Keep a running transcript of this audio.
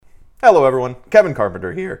Hello everyone, Kevin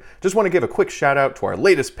Carpenter here. Just want to give a quick shout out to our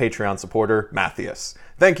latest Patreon supporter, Matthias.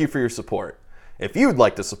 Thank you for your support. If you'd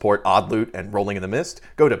like to support Oddloot and Rolling in the Mist,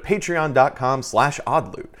 go to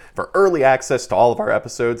patreon.com/oddloot for early access to all of our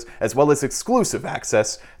episodes, as well as exclusive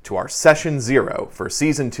access to our Session 0 for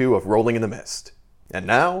Season 2 of Rolling in the Mist. And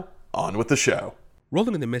now, on with the show.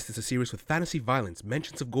 Rolling in the Mist is a series with fantasy violence,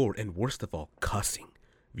 mentions of gore, and worst of all, cussing.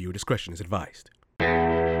 Viewer discretion is advised.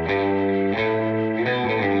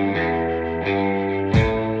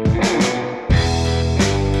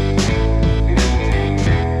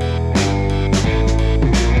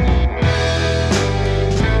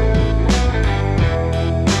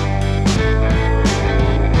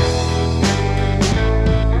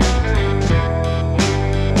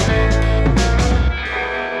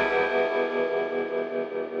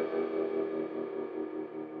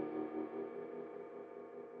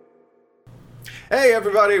 Hey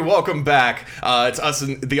everybody, welcome back. It's us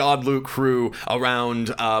and the Oddloot crew around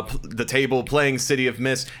the table playing City of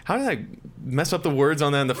Mist. How did I mess up the words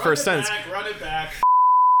on that in the first sentence? Run it back.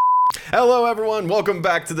 Hello everyone, welcome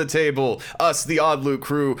back to the table. Us, the Oddloot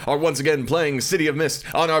crew, are once again playing City of Mist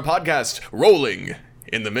on our podcast, Rolling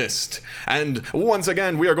in the Mist. And once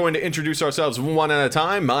again, we are going to introduce ourselves one at a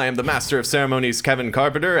time. I am the Master of Ceremonies, Kevin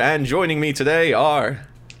Carpenter, and joining me today are...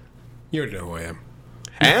 You know who I am.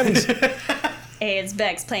 And... Hey, it's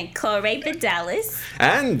Bex playing Corey Vidalis.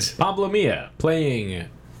 And... Pablo Mia playing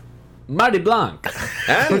Marty Blanc.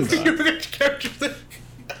 And...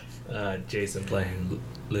 Jason playing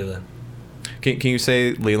Leland. Can you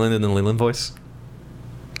say Leland in the Leland voice?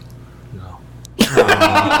 No.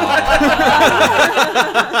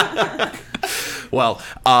 Well,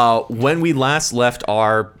 when we last left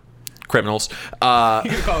our criminals, You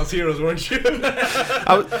could call us heroes, weren't you?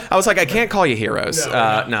 I was like, I can't call you heroes.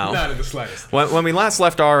 No. Not in the slightest. When we last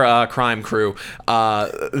left our crime crew,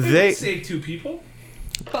 they... Saved two people?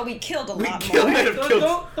 But we killed a lot more. Don't I'd look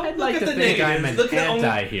like at to the think I'm negatives. an Look at only-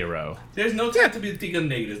 anti-hero. There's no time to be thinking of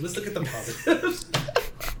negatives. Let's look at the positives.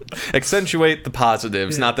 accentuate the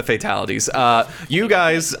positives, not the fatalities. You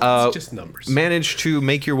guys It's just numbers. managed to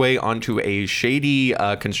make your way onto a shady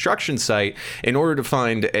construction site in order to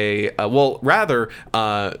find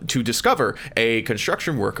to discover a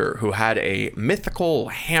construction worker who had a mythical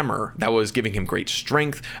hammer that was giving him great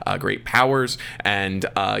strength, great powers, and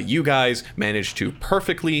you guys managed to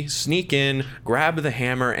perfectly sneak in, grab the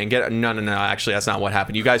hammer, and get... No, actually, that's not what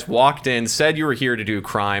happened. You guys walked in, said you were here to do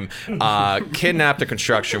crime, kidnapped a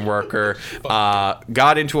construction worker,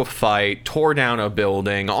 got into a fight, tore down a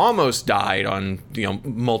building, almost died on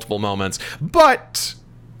multiple moments, but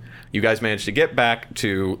you guys managed to get back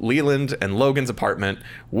to Leland and Logan's apartment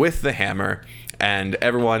with the hammer and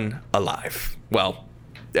everyone alive. Well,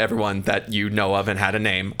 everyone that you know of and had a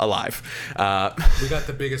name alive. We got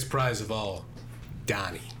the biggest prize of all,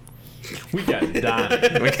 Donnie. We got Donnie.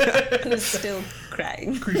 Who's still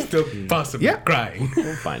crying. Who's still possibly crying.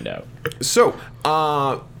 We'll find out. So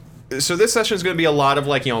this session is going to be a lot of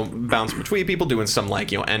bounce between people, doing some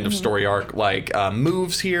end of story arc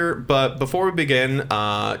moves here. But before we begin,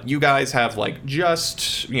 you guys have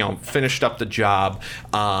just finished up the job.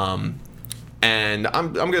 And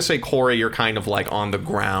I'm gonna say, Corey, you're kind of on the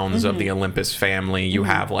grounds of the Olympus family. You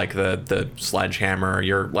have the sledgehammer.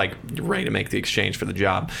 You're ready to make the exchange for the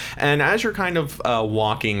job. And as you're kind of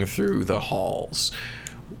walking through the halls,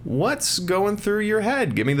 what's going through your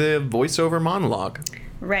head? Give me the voiceover monologue.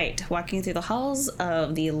 Right, walking through the halls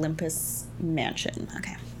of the Olympus mansion.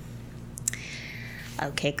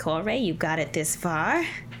 Okay, Corey, you got it this far.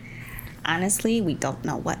 Honestly, we don't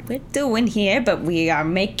know what we're doing here, but we are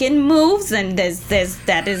making moves, and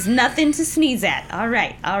that is nothing to sneeze at. All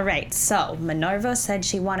right. So, Minerva said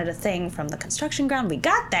she wanted a thing from the construction ground. We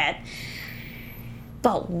got that.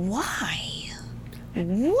 But why?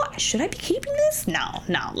 What? Should I be keeping this? No.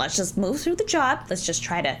 Let's just move through the job. Let's just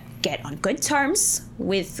try to get on good terms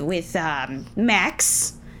with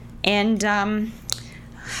Max, and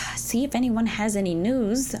see if anyone has any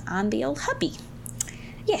news on the old hubby.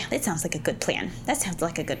 Yeah, that sounds like a good plan.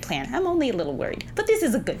 I'm only a little worried, but this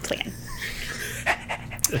is a good plan.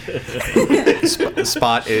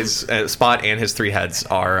 Spot and his three heads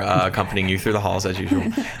are accompanying you through the halls as usual.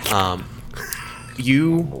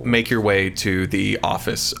 You make your way to the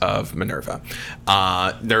office of Minerva.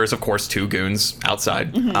 There is, of course, two goons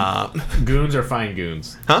outside. Goons or fine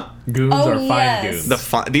goons? Huh? Goons Oh, or fine yes.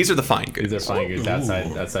 goons? These are the fine goons. These are fine goons.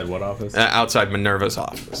 Outside what office? Outside Minerva's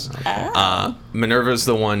office. Minerva's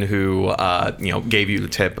the one who gave you the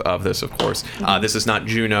tip of this, of course. This is not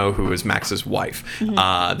Juno, who is Max's wife.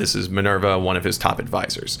 This is Minerva, one of his top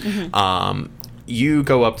advisors. you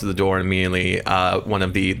go up to the door and immediately one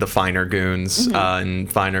of the finer goons in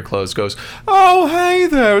finer clothes goes, "Oh, hey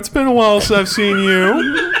there. It's been a while since I've seen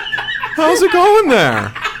you. How's it going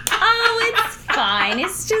there?" Oh, it's fine.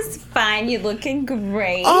 It's just fine. You're looking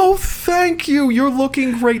great. "Oh, thank you. You're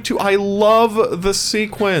looking great too. I love the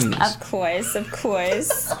sequins." Of course.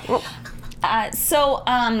 Are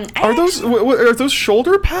those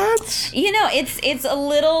shoulder pads? You know, it's a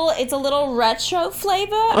little retro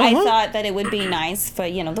flavor. I thought that it would be nice for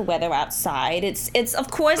the weather outside. It's of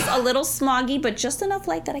course a little smoggy, but just enough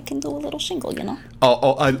light that I can do a little shingle.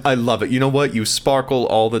 Oh, I love it. You know what? You sparkle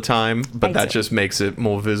all the time, but I that do. just makes it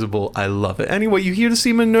more visible. I love it. Anyway, you here to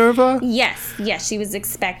see Minerva? Yes. She was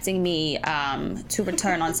expecting me to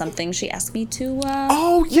return on something. She asked me to.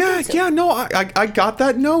 Oh yeah. No, I got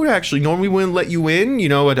that note actually. Normally wouldn't let you in.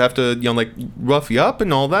 I'd have to rough you up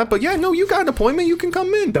and all that. But yeah, no, you got an appointment. You can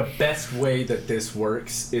come in. The best way that this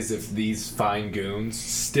works is if these fine goons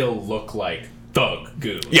still look like thug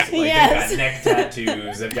goons. Yeah. Yes. They've got neck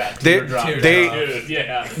tattoos. They've got They- teardrop they- tattoos.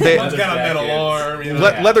 Yeah. they- Leather Got a metal jackets. arm.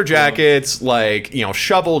 Yeah. Leather jackets,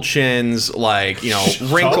 shovel chins,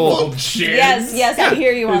 wrinkled. Yes, I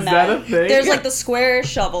hear you on Is that a thing? There's the square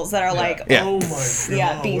shovels that are Yeah. Oh my god.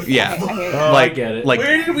 yeah, beef. Yeah. I hear you. Oh, I get it.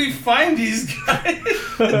 Where did we find these guys?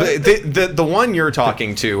 The one you're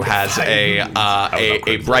talking to has a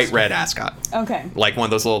bright red ascot. Okay. Like one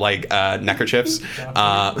of those little neckerchiefs,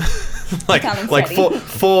 Call him like Freddy.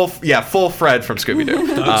 full Fred from Scooby Doo.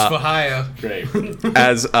 Thugs for hire. Great.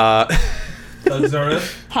 As Thugs are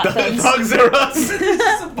us. Hot thugs. Thugs are us.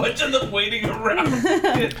 There's a bunch of them waiting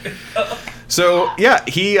around. so yeah,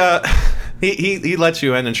 he lets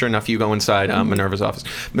you in, and sure enough, you go inside Minerva's office.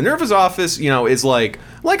 Minerva's office, is like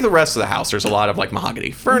the rest of the house. There's a lot of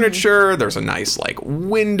mahogany furniture. There's a nice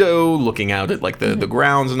window looking out at the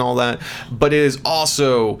grounds and all that. But it is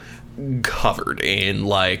also covered in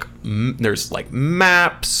there's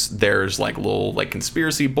maps, there's little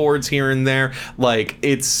conspiracy boards here and there.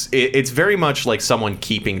 It's very much like someone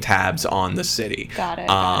keeping tabs on the city. Got it.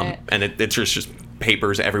 And it's just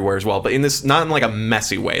papers everywhere as well, but in this, not in a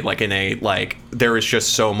messy way, in a there is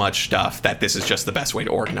just so much stuff that this is just the best way to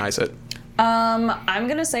organize it. I'm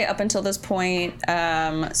gonna say up until this point,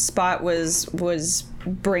 Spot was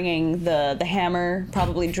bringing the hammer,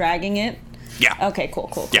 probably dragging it. Yeah. Okay,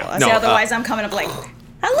 cool. Yeah, I no, see, otherwise I'm coming up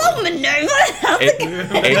hello, Minerva. How's it going?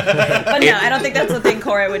 But no, I don't think that's the thing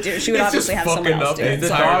Cora would do. She would obviously have someone else do Is it. the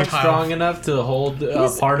Entire dog time. strong enough to hold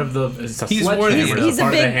part of the? It's a He's sledgehammer, worthy. He's a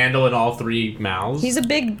part of the big- handle in all three mouths. He's a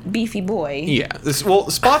big, beefy boy. Yeah.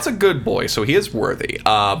 Spot's a good boy, so he is worthy.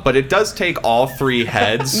 But it does take all three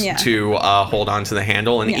heads Yeah. to hold on to the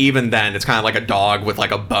handle, and Yeah. even then, it's kind of like a dog with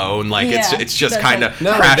a bone. Yeah. It's just That's kind of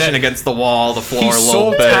No, crashing that- against the wall, the floor He a little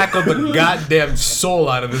soul bit. tackled the goddamn soul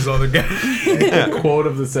out of this other guy. The quote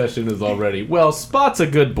of the session is already, well, Spot's a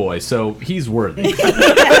good boy, so he's worthy.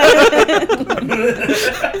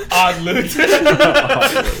 Odd loot.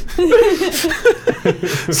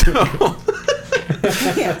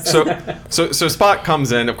 So Spot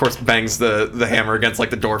comes in, of course, bangs the hammer against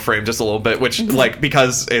the door frame just a little bit, which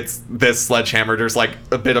because it's this sledgehammer, there's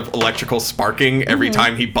a bit of electrical sparking every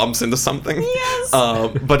time he bumps into something. Yes.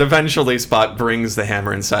 But eventually Spot brings the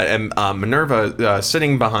hammer inside, and Minerva,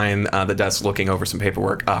 sitting behind the desk looking over some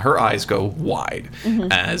paperwork, her eyes go wide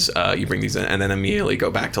as you bring these in, and then immediately go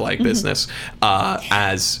back to business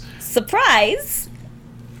as Surprise!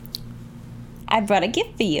 I brought a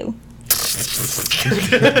gift for you.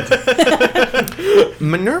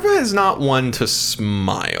 Minerva is not one to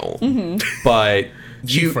smile, but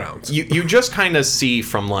She frowns. You just kind of see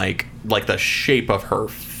from the shape of her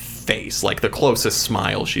face, the closest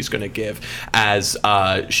smile she's going to give, as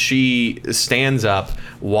she stands up,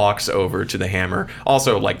 walks over to the hammer.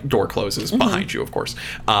 Also, door closes behind you, of course.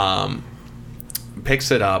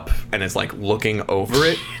 Picks it up and is looking over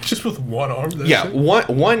it. Just with one arm. That's Yeah, it?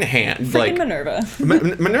 one hand. Freaking Minerva.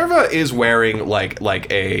 Minerva is wearing a black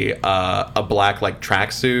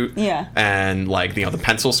tracksuit. Yeah. And the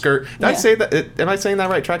pencil skirt. Did I Yeah. say that? Am I saying that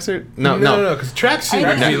right? Tracksuit? No. No, because tracksuit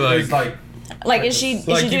would be Is she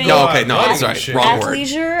you doing go No, out okay, no, running sorry, and shit. wrong word.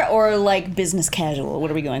 athleisure or business casual?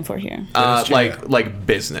 What are we going for here?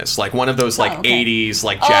 Business, one of those okay. 80s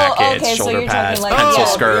jackets, okay, so shoulder you're pads, talking pencil yeah.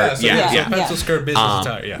 skirt. Yeah. Pencil skirt business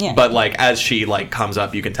attire. Yeah. Yeah. But as she comes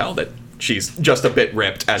up, you can tell that she's just a bit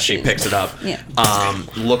ripped as she picks it up. Yeah.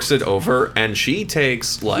 Looks it over, and she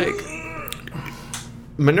takes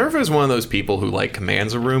Minerva is one of those people who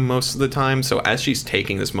commands a room most of the time. So as she's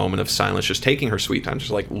taking this moment of silence, just taking her sweet time,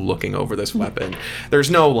 just looking over this weapon,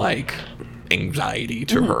 there's no anxiety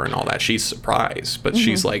to her and all that. She's surprised, but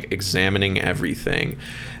she's examining everything.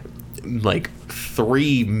 like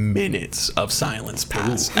 3 minutes of silence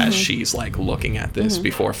pass as she's like looking at this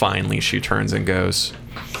before finally she turns and goes,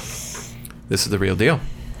 "This is the real deal."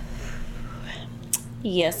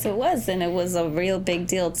 Yes, it was, and it was a real big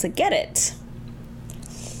deal to get it.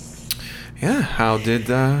 Yeah, how did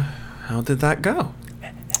that go?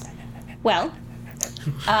 Well,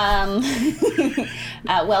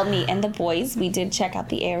 well, me and the boys, we did check out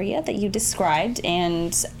the area that you described,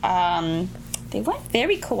 and they weren't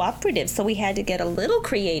very cooperative, so we had to get a little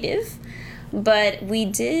creative. But we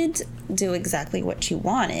did do exactly what you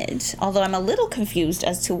wanted, although I'm a little confused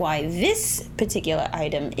as to why this particular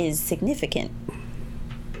item is significant.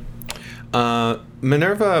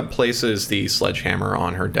 Minerva places the sledgehammer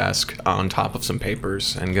on her desk on top of some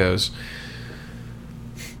papers and goes,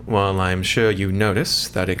 "Well, I'm sure you notice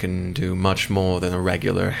that it can do much more than a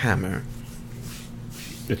regular hammer."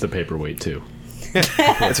 It's a paperweight too.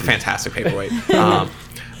 It's a fantastic paperweight.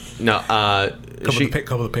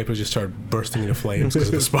 Couple of papers just start bursting into flames because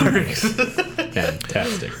of the sparks.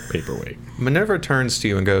 Fantastic paperweight. Minerva turns to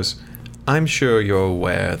you and goes, "I'm sure you're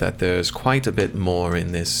aware that there's quite a bit more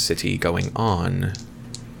in this city going on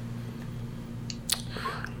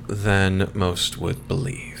than most would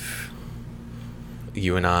believe.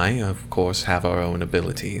 You and I, of course, have our own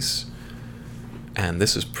abilities, and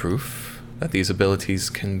this is proof that these abilities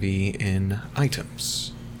can be in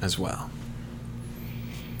items as well.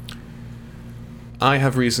 I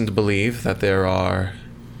have reason to believe that there are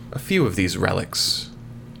a few of these relics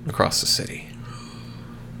across the city.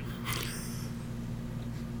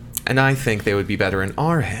 And I think they would be better in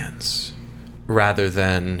our hands, rather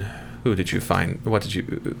than... Who did you find? What did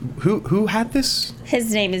you... Who had this?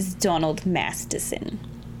 His name is Donald Masterson.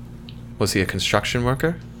 Was he a construction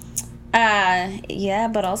worker? Yeah,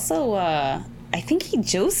 but also, I think he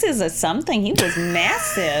juices or something. He was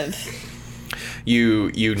massive.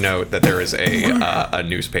 You note that there is a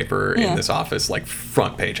newspaper in this office, like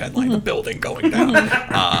front page headline, the building going down.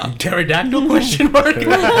 Pterodactyl question mark?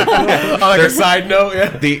 Like a side note,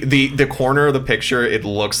 yeah. The corner of the picture, it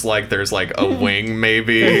looks like there's like a wing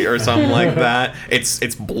maybe or something like that.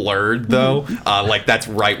 It's blurred though. Like that's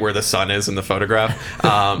right where the sun is in the photograph.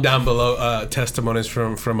 Down below, testimonies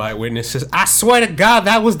from eyewitnesses. I swear to God,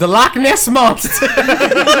 that was the Loch Ness Monster.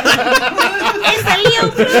 It's a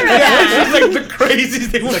Leo Florida. It's like the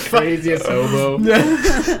craziest thing. The craziest hobo.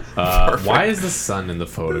 Why is the sun in the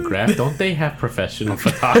photograph? Don't they have professional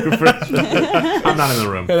photographers? I'm not in the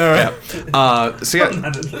room. So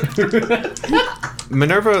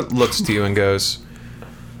Minerva looks to you and goes,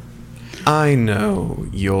 "I know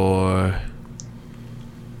you're...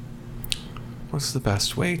 What's the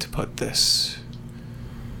best way to put this?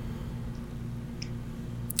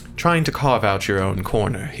 Trying to carve out your own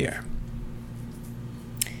corner here.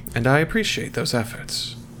 And I appreciate those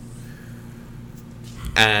efforts."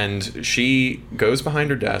 And she goes behind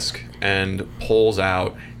her desk and pulls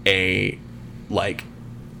out a, like,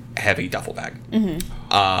 heavy duffel bag.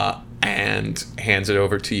 And hands it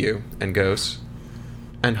over to you and goes,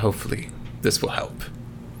 "And hopefully this will help."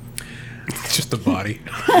 It's just the body.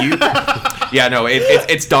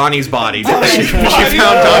 It's Donnie's body. She found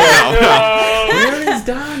Donnie. Where is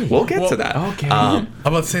Donnie? We'll get to that. Okay. I'm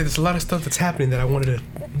about to say there's a lot of stuff that's happening that I wanted to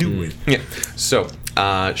do with. Yeah. So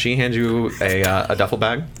she hands you a duffel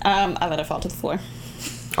bag. I let it fall to the floor.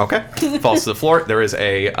 Okay. Falls to the floor. There is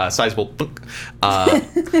a sizable thunk,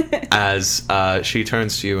 as she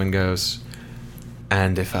turns to you and goes,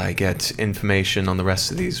 "And if I get information on the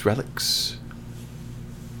rest of these relics,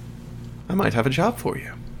 I might have a job for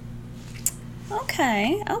you."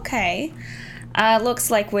 Okay. Looks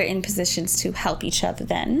like we're in positions to help each other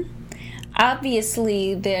then.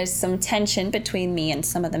 Obviously, there's some tension between me and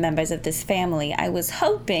some of the members of this family. I was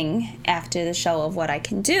hoping, after the show of what I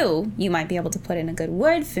can do, you might be able to put in a good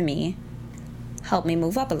word for me. Help me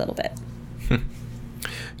move up a little bit.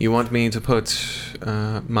 You want me to put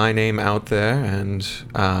my name out there and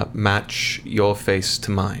match your face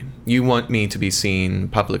to mine? You want me to be seen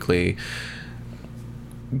publicly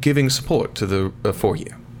giving support to the for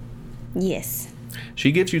you? Yes.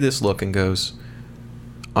 She gives you this look and goes,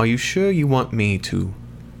 "Are you sure you want me to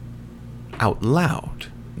out loud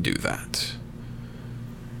do that?"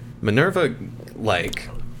 Minerva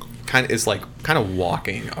kind of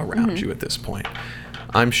walking around you at this point.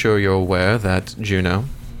 "I'm sure you're aware that Juno,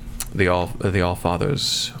 the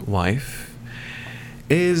Allfather's wife,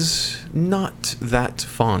 is not that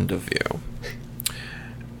fond of you.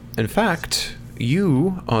 In fact,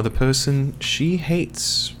 you are the person she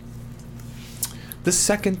hates the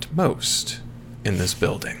second most in this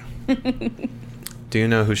building." Do you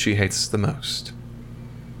know who she hates the most?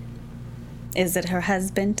 Is it her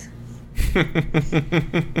husband?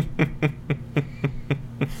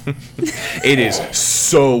 It is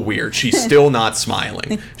so weird. She's still not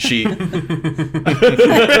smiling.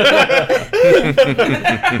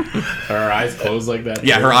 Her eyes closed like that?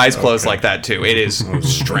 Yeah, too? her eyes close Okay. like that too. It is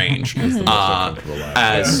strange.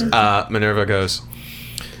 As Minerva goes,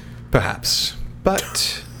 perhaps,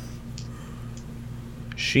 but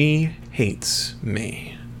she hates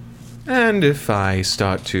me. And if I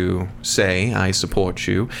start to say I support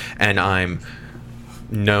you, and I'm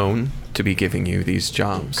known to be giving you these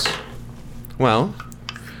jobs, well,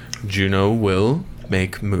 Juno will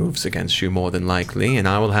make moves against you more than likely, and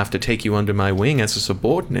I will have to take you under my wing as a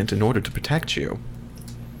subordinate in order to protect you.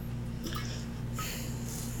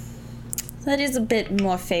 That is a bit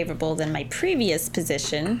more favorable than my previous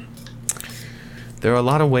position. There are a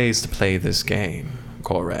lot of ways to play this game,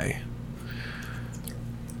 Corey.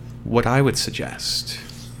 What I would suggest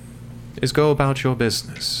is go about your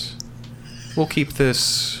business. We'll keep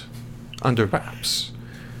this under wraps.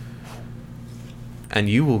 And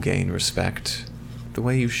you will gain respect the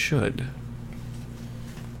way you should,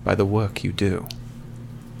 by the work you do.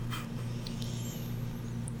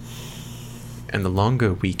 And the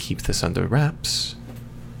longer we keep this under wraps,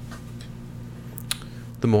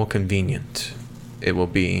 the more convenient it will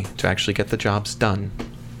be to actually get the jobs done.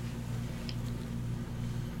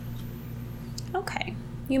 Okay,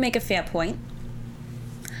 you make a fair point.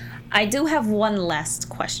 I do have one last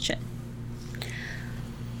question.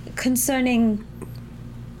 Concerning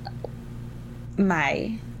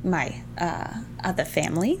my other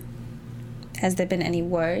family, has there been any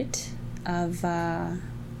word of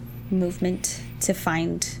movement to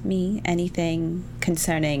find me? Anything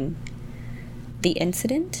concerning the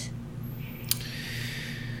incident?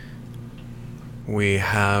 We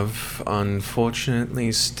have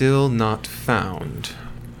unfortunately still not found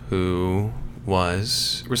who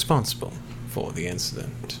was responsible for the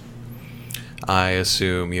incident. I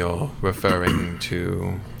assume you're referring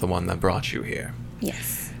to the one that brought you here.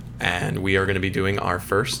 Yes. And we are going to be doing our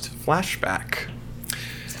first flashback.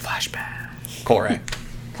 Corey.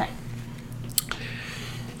 Okay.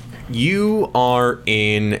 You are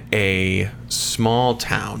in a small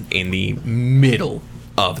town in the middle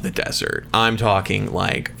of the desert. I'm talking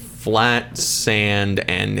like flat sand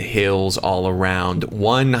and hills all around,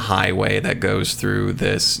 one highway that goes through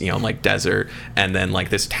this, like desert, and then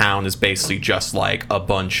like this town is basically just like a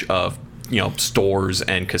bunch of stores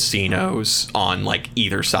and casinos on like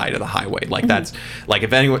either side of the highway. Like that's like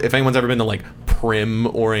if anyone's ever been to like Prim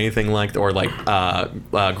or anything like, or like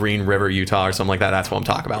Green River, Utah or something like that, that's what I'm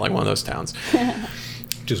talking about, like one of those towns.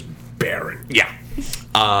 Just barren. Yeah.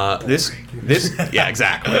 This yeah,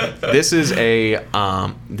 exactly. This is a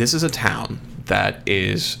town that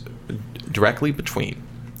is directly between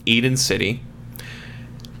Eden City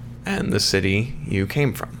and the city you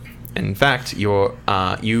came from. In fact,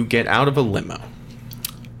 you get out of a limo,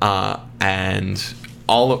 and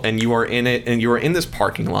you are in it, and you are in this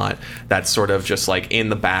parking lot that's sort of just like in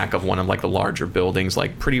the back of one of like the larger buildings,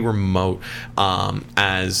 like pretty remote.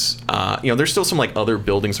 There's still some like other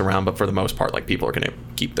buildings around, but for the most part, like people are gonna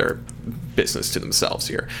keep their business to themselves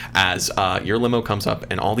here. As your limo comes up,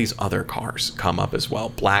 and all these other cars come up as well,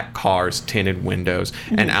 black cars, tinted windows,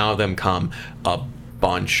 and out of them come a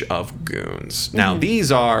bunch of goons. Now,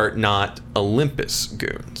 these are not Olympus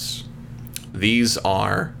goons. These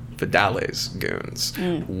are Vidale's goons.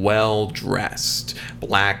 Well dressed,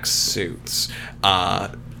 black suits,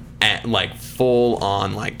 and like full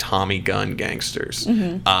on like Tommy gun gangsters.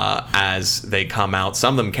 As they come out,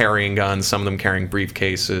 some of them carrying guns, some of them carrying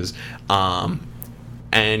briefcases,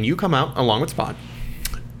 and you come out along with Spot,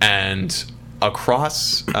 and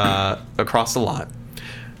across the lot,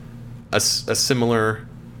 a similar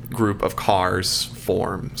group of cars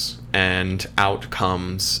forms, and out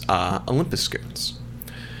comes Olympus goons.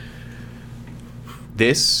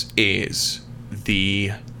 This is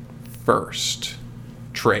the first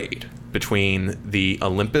trade between the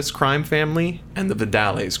Olympus crime family and the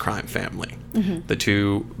Vidale's crime family. The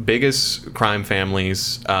two biggest crime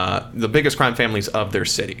families, the biggest crime families of their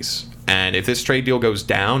cities. And if this trade deal goes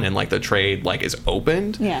down and like the trade like is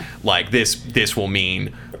opened, like this will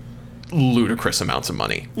mean ludicrous amounts of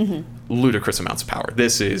money, ludicrous amounts of power.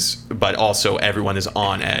 But also everyone is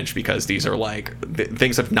on edge because these are like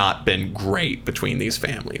things have not been great between these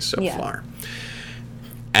families so far.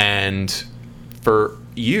 And for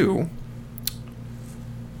you,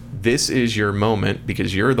 this is your moment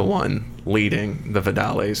because you're the one leading the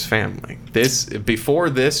Vidale's family. Before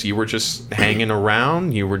this, you were just hanging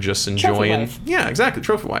around. You were just enjoying. Yeah, exactly.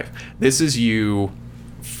 Trophy wife. This is you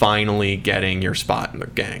finally getting your spot in the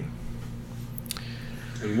gang.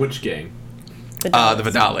 And which gang? The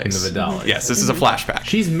Vidales. In the Vidales. Yes, this is a flashback.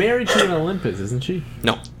 She's married to an Olympus, isn't she?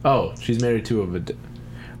 No. Oh, she's married to a the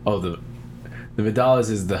Vidales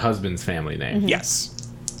is the husband's family name. Yes.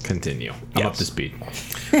 Continue. I'm up to speed.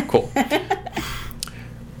 Cool.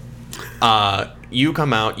 You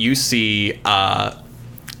come out, you see,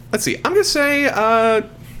 let's see, I'm going to say,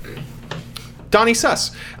 Donnie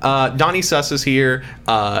Suss. Donnie Suss is here.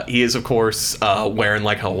 He is, of course, wearing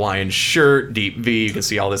like a Hawaiian shirt, deep V. You can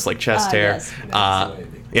see all this like chest hair. Yes.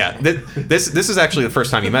 Yeah, this is actually the first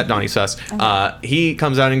time you met Donnie Suss. He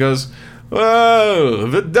comes out and goes, "Whoa,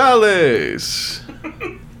 Vidales!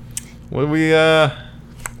 What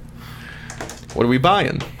are we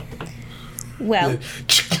buying?" Well, Your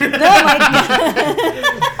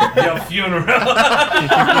funeral.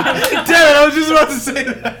 Damn it, I was just about to say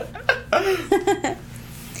that.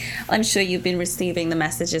 I'm sure you've been receiving the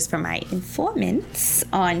messages from my informants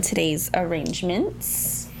on today's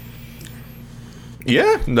arrangements.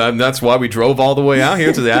 Yeah, that's why we drove all the way out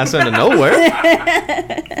here to the ass end of nowhere.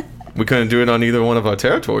 We couldn't do it on either one of our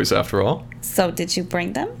territories, after all. So, did you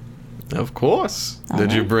bring them? Of course.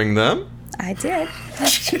 Did you bring them? I did.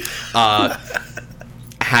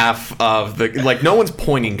 Half of the no one's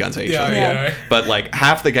pointing guns at each other. Yeah. But like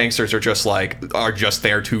half the gangsters are just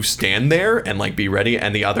there to stand there and like be ready,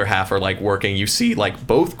 and the other half are like working. You see like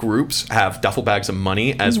both groups have duffel bags of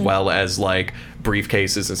money as well as like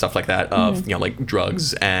briefcases and stuff like that of like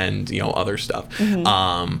drugs and other stuff.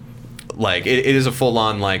 Like it is a full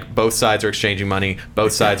on like both sides are exchanging money,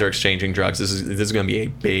 both sides are exchanging drugs. This is going to be a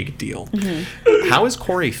big deal. How is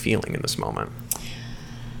Corey feeling in this moment?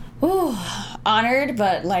 Ooh, honored,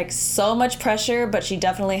 but like so much pressure. But she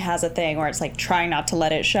definitely has a thing where it's like trying not to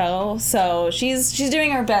let it show. So she's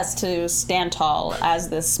doing her best to stand tall as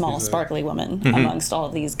this small, sparkly woman amongst all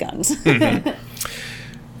of these guns.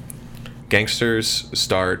 Gangsters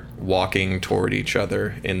start walking toward each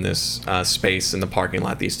other in this space in the parking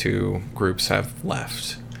lot these two groups have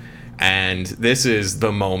left. And this is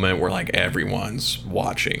the moment where like everyone's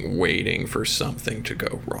watching, waiting for something to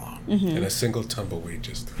go wrong. And a single tumbleweed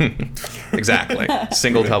just. Exactly.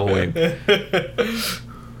 Single tumbleweed.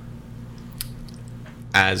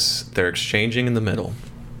 As they're exchanging in the middle,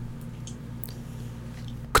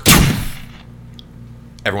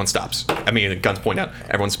 everyone stops. I mean, the guns point out.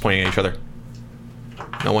 Everyone's pointing at each other.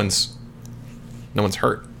 No one's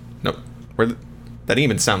hurt. No, that didn't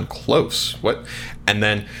even sound close. What? And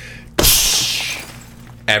then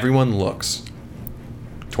everyone looks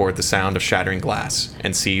toward the sound of shattering glass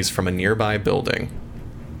and sees from a nearby building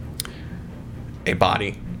a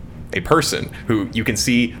body, a person who you can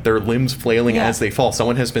see their limbs flailing as they fall.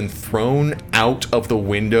 Someone has been thrown out of the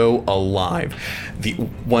window alive.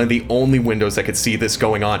 One of the only windows that could see this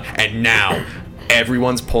going on. And now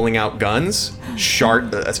everyone's pulling out guns,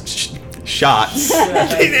 shots.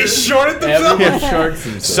 They shorted themselves. Everyone sharks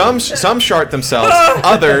themselves. Some shart themselves.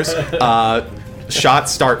 Others,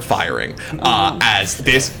 shots start firing as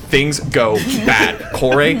things go bad.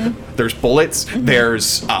 Corey, there's bullets.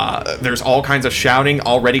 There's all kinds of shouting.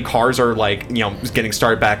 Already, cars are like getting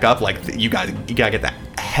started back up. Like you gotta get the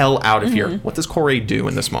hell out of here. What does Corey do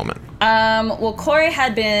in this moment? Well, Corey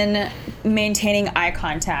had been maintaining eye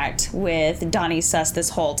contact with Donnie Suss this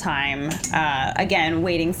whole time. Again,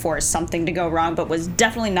 waiting for something to go wrong, but was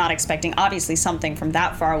definitely not expecting, obviously, something from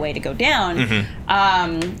that far away to go down.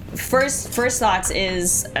 First thoughts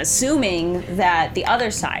is assuming that the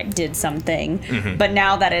other side did something, but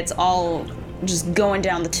now that it's all just going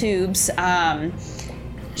down the tubes,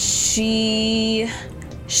 she's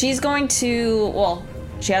going to,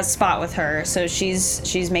 she has Spot with her, so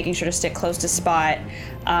she's making sure to stick close to Spot,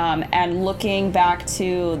 and looking back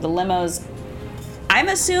to the limos. I'm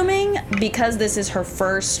assuming because this is her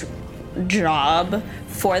first job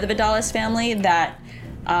for the Vidales family that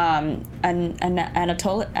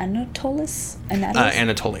Anatoly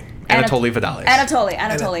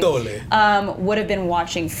Vidales would have been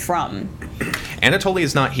watching from. Anatoly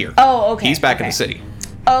is not here. Oh, okay. He's back in the city.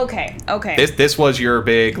 Okay. This was your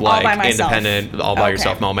big All by myself. independent, all by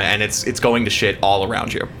yourself moment, and it's going to shit all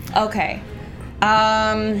around you. Okay.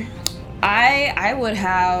 I would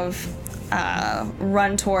have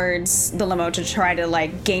run towards the limo to try to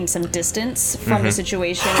like gain some distance from the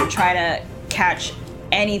situation and try to catch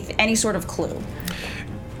any sort of clue.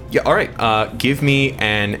 Yeah, all right. Give me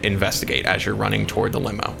an investigate as you're running toward the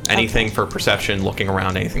limo. Anything for perception, looking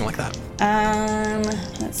around, anything like that.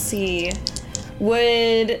 Let's see.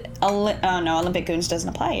 Would Olympic Goons doesn't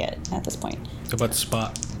apply yet at this point. How about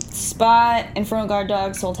Spot? Spot, Infernal Guard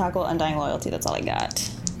Dog, Soul Tackle, Undying Loyalty. That's all I got.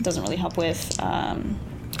 Doesn't really help with. Can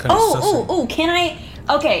I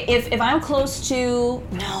Okay, if I'm close to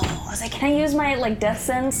I was like, can I use my like death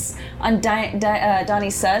sense on Donnie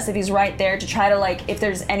Suss if he's right there to try to like if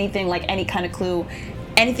there's anything like any kind of clue,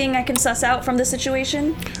 anything I can suss out from the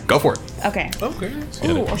situation? Go for it. Okay. Okay.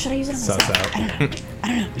 Ooh, or should I use it on Suss myself? out.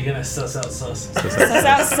 You're gonna suss out sus. Suss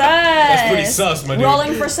out sus. That's pretty sus, my dude.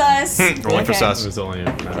 Rolling for sus. Rolling for Okay. sus. It was only a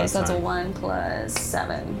matter Okay, of so that's a time. 1 +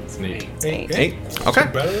 7. It's neat. Eight. 8. Okay.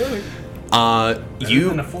 Better early.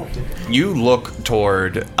 Than a 4. You look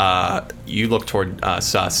toward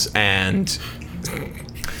Sus and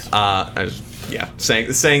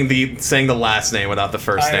saying the last name without the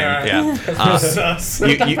first name. Alright. Yeah. Sus.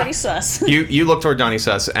 I'm pretty sus. You look toward Donnie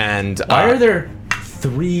Sus and Why are there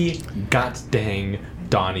 3 god-dang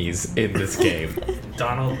Donnies in this game?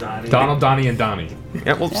 Donald, Donnie. Donald, Donnie, and Donnie.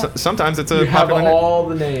 yeah, well, sometimes it's a You have popular name. all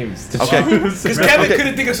the names. To Okay. choose. Because Kevin Okay.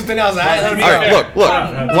 couldn't think of something else. All right, look.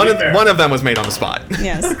 One of them was made on the spot.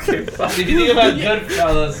 Yes. If you think about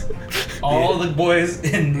Goodfellas, all the boys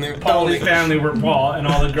in Paul's family were Paul, and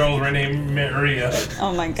all the girls were named Maria.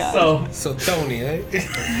 Oh my god. So So Tony,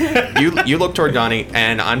 eh? You look toward Donnie,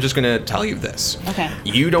 and I'm just gonna tell you this. Okay.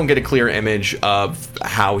 You don't get a clear image of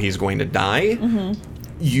how he's going to die. Mm-hmm.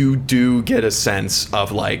 You do get a sense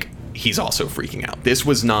of like he's also freaking out. This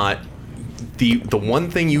was not the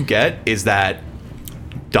one thing you get is that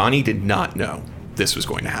Donnie did not know this was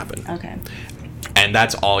going to happen. Okay. And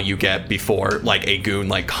that's all you get before like a goon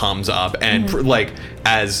like comes up and Mm-hmm. like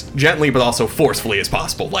as gently but also forcefully as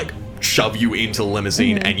possible like shove you into the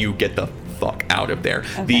limousine and you get the fuck out of there.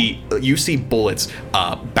 Okay. You see bullets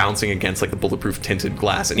bouncing against like the bulletproof tinted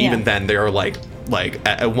glass, and even Yeah. then they are like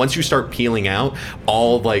once you start peeling out,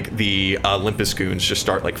 all like the Olympus goons just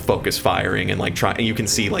start like focus firing and like try, and you can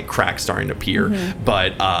see like cracks starting to appear.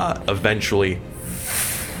 But eventually,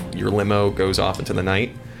 your limo goes off into the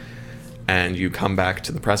night, and you come back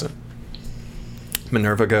to the present.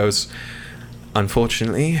 Minerva goes,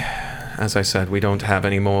 unfortunately, as I said, we don't have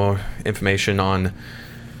any more information on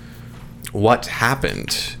what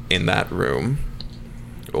happened in that room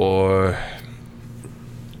or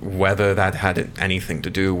whether that had anything to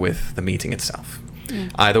do with the meeting itself.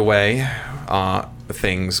 Either way,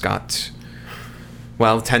 things got...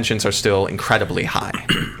 Well, tensions are still incredibly high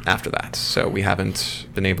after that, so we haven't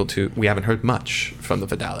heard much from the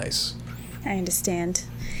Vidales. I understand.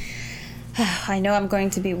 I know I'm going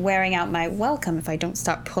to be wearing out my welcome if I don't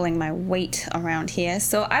start pulling my weight around here,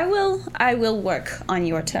 so I will work on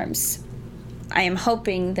your terms. I am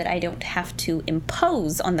hoping that I don't have to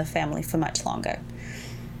impose on the family for much longer.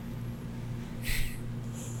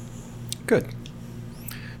 Good.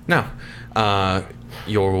 Now,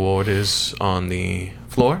 your reward is on the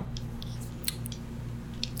floor.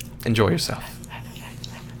 Enjoy yourself.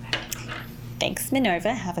 Thanks,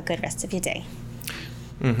 Minerva. Have a good rest of your day.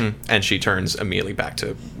 And she turns immediately back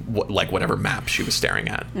to whatever map she was staring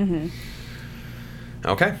at.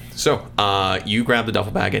 Okay, so you grab the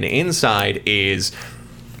duffel bag, and inside is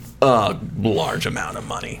a large amount of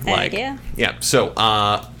money. Yeah. So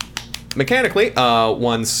mechanically,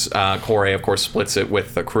 once Corey, of course, splits it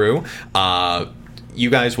with the crew, you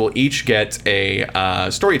guys will each get a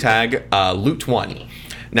story tag, Loot 1.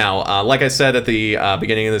 Now, like I said at the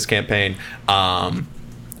beginning of this campaign,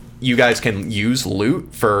 you guys can use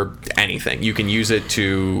loot for anything. You can use it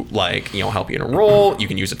to help you in a role. You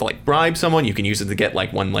can use it to bribe someone. You can use it to get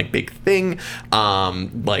one big thing.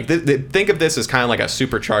 Think of this as kind of like a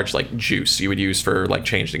supercharged juice you would use for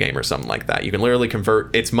change the game or something like that. You can literally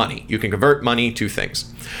convert. It's money. You can convert money to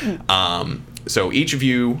things. So each of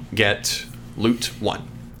you get loot 1.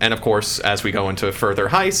 And of course, as we go into further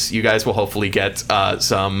heists, you guys will hopefully get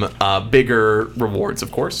some bigger rewards,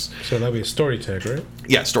 of course. So that'll be a story tag, right?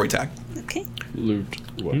 Yeah, story tag. Okay.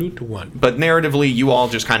 Loot. Loot 1. But narratively, you all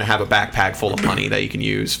just kind of have a backpack full of money that you can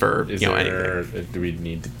use for anything. Do we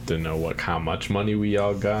need to know how much money we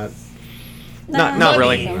all got? Not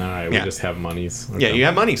really. All right, we Yeah. just have monies. Yeah, Okay. you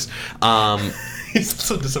have monies. He's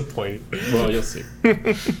so disappointed. Well, you'll see.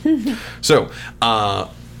 So,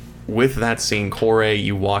 with that scene, Corey,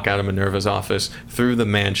 you walk out of Minerva's office through the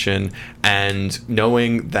mansion, and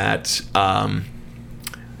knowing that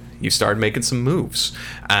you started making some moves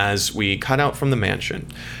as we cut out from the mansion.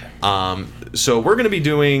 So we're going to be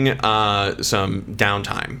doing some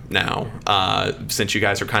downtime now, since you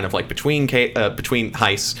guys are kind of between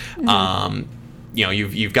heists.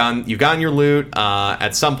 You've gotten your loot.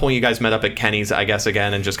 At some point, you guys met up at Kenny's, I guess,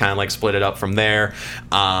 again, and just kind of split it up from there.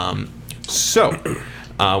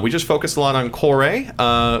 We just focused a lot on Corey. Do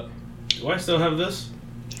I still have this?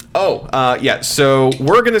 Yeah. So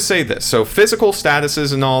we're gonna say this. So physical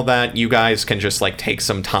statuses and all that, you guys can just take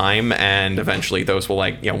some time, and eventually those will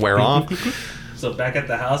wear off. So back at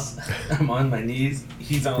the house, I'm on my knees.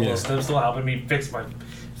 He's on a little step stool helping me fix my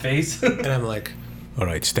face. And I'm like, all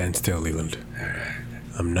right, stand still, Leland.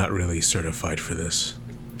 I'm not really certified for this.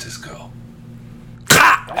 Just go.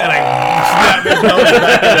 And I snap his nose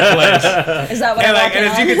back into place. Is that what And, I'm like, and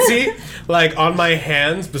as walking you on? can see, like on my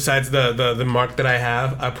hands, besides the mark that I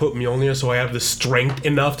have, I put Mjolnir so I have the strength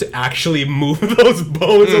enough to actually move those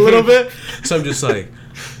bones a little bit. So I'm just like,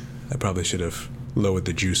 I probably should have lowered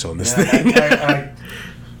the juice on this thing. I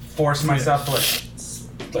forced myself to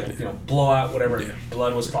like blow out whatever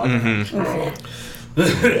blood was popping.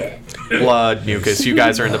 Blood, mucus. You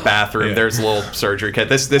guys are in the bathroom. Yeah. There's a little surgery kit.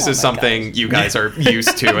 This is something you guys are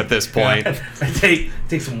used to at this point. I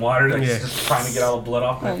take some water, just trying to get all the blood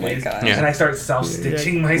off my face, gosh. Yeah. and I start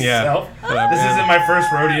self-stitching myself. Yeah. This isn't my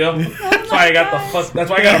first rodeo. That's why I got That's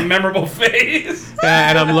why I got a memorable face.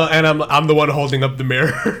 And I'm the one holding up the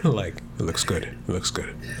mirror. Like, it looks good. It looks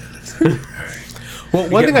good. Well,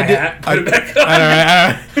 one thing Get I my did. hat, put it back on. All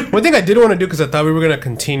right. One thing I did want to do, because I thought we were gonna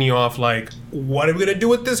continue off, like, what are we gonna do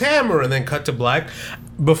with this hammer, and then cut to black.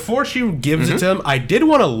 Before she gives it to him, I did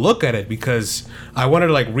want to look at it because I wanted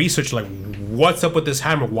to like research like what's up with this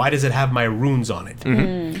hammer. Why does it have my runes on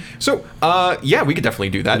it? So, yeah, we could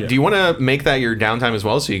definitely do that. Yeah. Do you want to make that your downtime as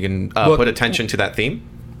well so you can put attention to that theme?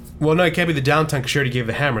 Well, no, it can't be the downtime because she already gave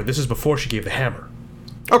the hammer. This is before she gave the hammer.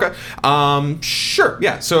 Okay. Sure.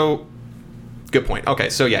 Yeah. So, good point. Okay.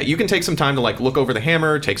 So, yeah, you can take some time to like look over the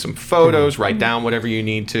hammer, take some photos, write down whatever you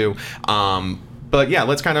need to. But yeah,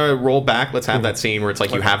 let's kind of roll back. Let's have that scene where it's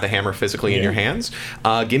like you have the hammer physically in your hands.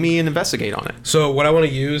 Give me an investigate on it. So what I want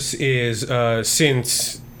to use is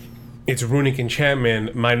since it's runic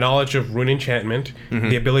enchantment, my knowledge of rune enchantment,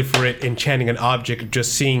 the ability for it enchanting an object,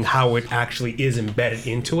 just seeing how it actually is embedded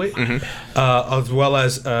into it, as well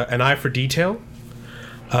as an eye for detail.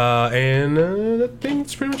 And I think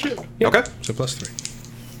that's pretty much it. Yeah. Okay. So +3.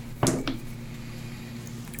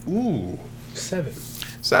 Ooh, 7.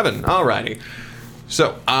 7. Alrighty.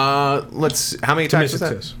 So, let's. How many attacks is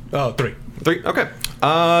that? Success. Oh, 3. 3. Okay.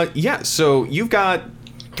 Yeah. So you've got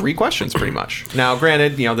 3 questions pretty much. Now,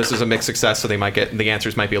 granted, this is a mixed success, so the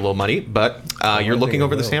answers might be a little muddy, but you're looking think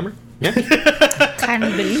over I this will. hammer. Yeah. Kind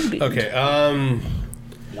of believe it. Okay.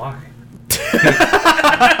 Why?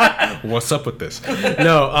 What's up with this?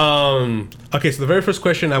 No. Okay. So the very first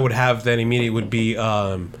question I would have then immediately would be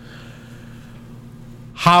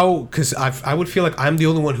how, because I would feel like I'm the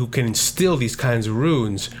only one who can instill these kinds of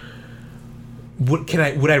runes. Would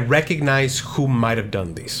I recognize who might have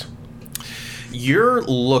done these? You're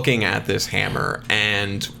looking at this hammer,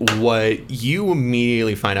 and what you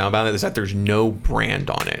immediately find out about it is that there's no brand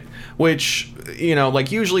on it. Which,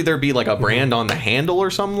 like usually there'd be like a brand on the handle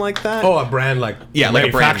or something like that. Oh, a brand like Yeah, like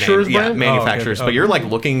a brand manufacturer's name. Yeah, brand? manufacturers. Oh, okay. But you're like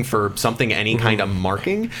looking for something, any kind of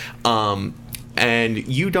marking, and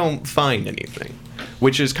you don't find anything,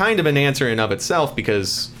 which is kind of an answer in of itself,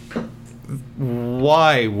 because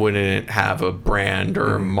why wouldn't it have a brand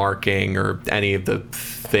or marking or any of the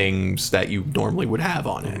things that you normally would have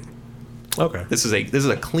on it? Okay. This is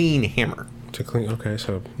a clean hammer. To clean. Okay,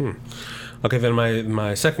 so okay. Then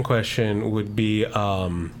my second question would be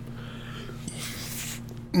now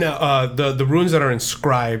the runes that are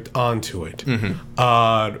inscribed onto it.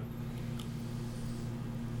 Well,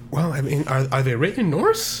 I mean, are they written in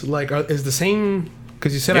Norse? Like, is the same?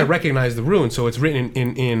 Because you said I Yeah. recognize the rune, so it's written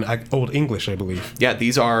in Old English, I believe, Yeah,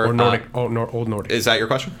 these are or Nordic, Old Nordic. is that your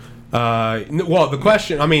question? Well, the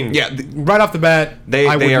question, I mean, Yeah, right off the bat, They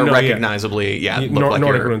I are wouldn't know, yeah. recognizably, look like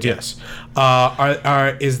Nordic you're- runes, yes.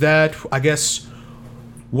 Is that, I guess,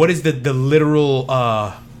 what is the literal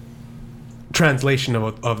translation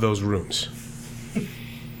of those runes?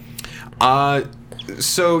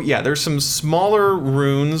 So yeah, there's some smaller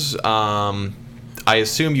runes. I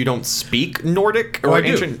assume you don't speak Nordic or I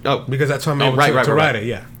do, ancient. Oh, because that's how I'm able right, to right, write right. it,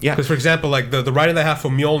 yeah. Yeah. Because, for example, like the writing that I have for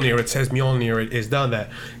Mjolnir, it says Mjolnir is done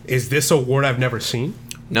that. Is this a word I've never seen?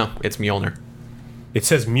 no, it's Mjolnir. It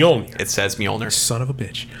says Mjolnir. It says Mjolnir. Son of a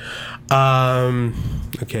bitch.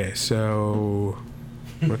 Okay, so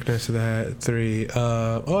recognize that 3.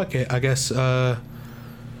 Okay, I guess. Well,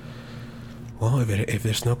 if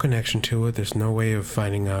there's no connection to it, there's no way of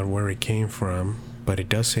finding out where it came from. But it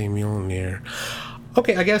does say Mjolnir.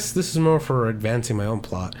 Okay, I guess this is more for advancing my own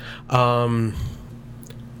plot. Can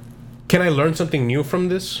I learn something new from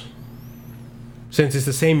this? Since it's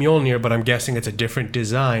the same Mjolnir, but I'm guessing it's a different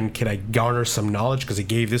design, can I garner some knowledge? Because it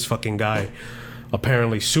gave this fucking guy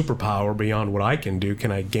apparently superpower beyond what I can do.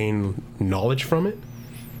 Can I gain knowledge from it?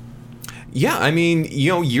 Yeah, I mean,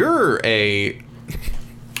 you're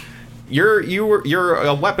you're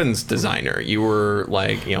a weapons designer. You were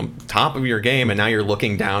like, top of your game, and now you're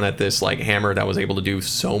looking down at this like hammer that was able to do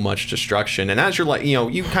so much destruction. And as you're like,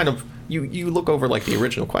 you kind of you look over like the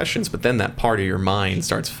original questions, but then that part of your mind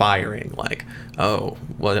starts firing like, oh,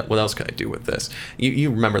 what else could I do with this?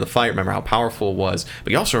 You remember the fight, remember how powerful it was,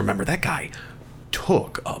 but you also remember that guy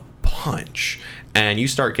took a punch, and you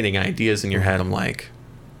start getting ideas in your head. I'm like,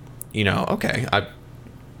 okay,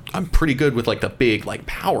 I'm pretty good with like the big, like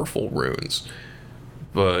powerful runes,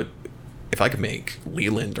 but if I could make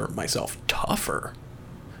Leland or myself tougher,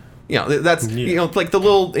 that's like the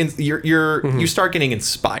little you start getting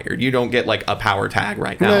inspired. You don't get like a power tag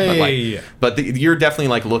right now, but you're definitely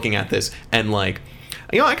like looking at this and like,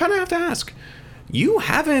 I kind of have to ask, you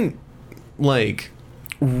haven't like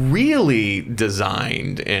really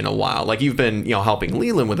designed in a while. Like you've been helping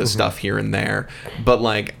Leland with this stuff here and there, but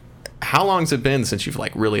like, how long's it been since you've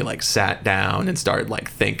like really like sat down and started like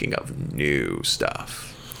thinking of new stuff?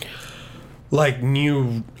 Like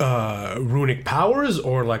new runic powers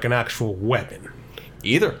or like an actual weapon?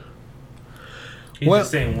 Either. He's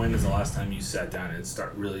just saying, when is the last time you sat down and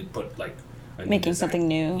start really put like a Making something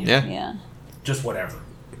new. Yeah. Just whatever.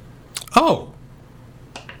 Oh,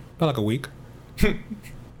 about like a week.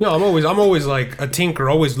 No, I'm always like a tinker,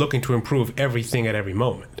 always looking to improve everything at every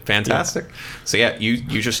moment. Fantastic. So yeah, you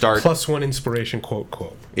just start +1 inspiration,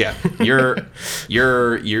 quote. Yeah,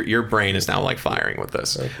 your brain is now like firing with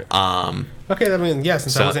this. Okay. I mean,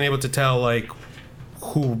 since I wasn't able to tell like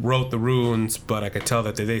who wrote the runes, but I could tell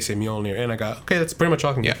that they say Mjolnir, and I got that's pretty much all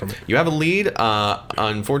I can get from it. You have a lead.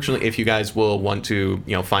 Unfortunately, if you guys will want to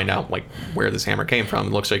find out like where this hammer came from,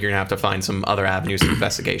 it looks like you're gonna have to find some other avenues of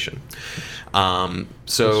investigation.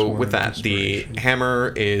 So with that, the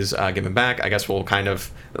hammer is given back. I guess we'll kind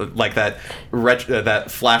of like that that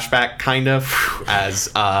flashback kind of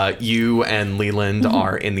as you and Leland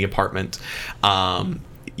are in the apartment.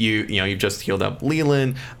 You've just healed up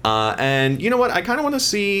Leland, and you know what? I kind of want to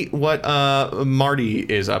see what Marty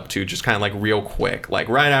is up to, just kind of like real quick, like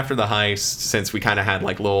right after the heist, since we kind of had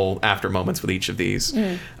like little after moments with each of these.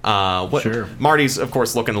 Sure. Marty's of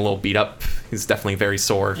course looking a little beat up. He's definitely very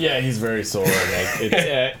sore. Yeah, he's very sore.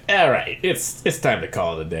 It's all right. It's time to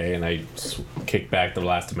call it a day, and I kick back the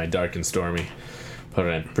last of my dark and stormy, but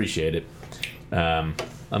I appreciate it.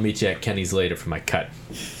 I'll meet you at Kenny's later for my cut.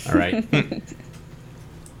 All right.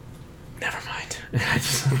 Never mind. I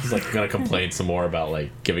was like gonna complain some more about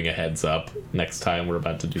like giving a heads up next time we're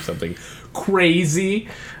about to do something crazy,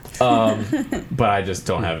 but I just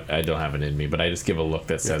don't have it in me. But I just give a look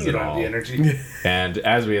that says it all. The energy. And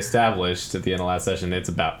as we established at the end of last session, it's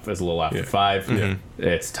a little after 5. Mm-hmm.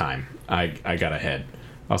 It's time. I got ahead.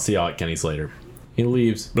 I'll see y'all at Kenny's later. He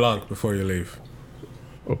leaves. Blanc, before you leave,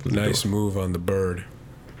 Open the nice door. move on the bird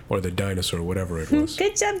or the dinosaur, whatever it was.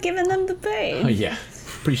 Good job giving them the bird. Oh, yeah,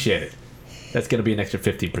 appreciate it. That's gonna be an extra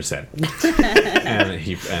 50%. and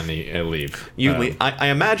he leave. I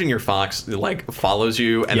imagine your fox like follows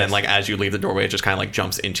you, and then like as you leave the doorway, it just kind of like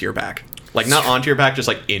jumps into your back, like not onto your back, just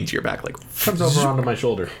like into your back, like Comes over onto my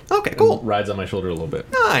shoulder. Okay, cool. And rides on my shoulder a little bit.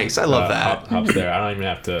 Nice, I love that. Hops there. I don't even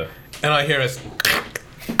have to. And I hear us.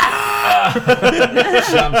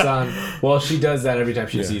 Jumps on. Well, she does that every time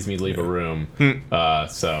she sees me leave a room.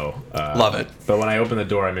 Love it. But when I open the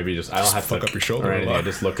door, I don't have to fuck up your shoulder or a anything. lot. I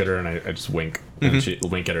just look at her and I just wink. And she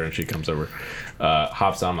wink at her and she comes over,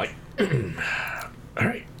 hops on. I'm like, all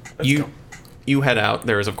right. You head out.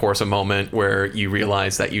 There is of course a moment where you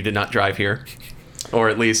realize that you did not drive here, or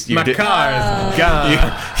at least you My did. car is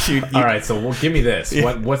gone. All right. So give me this.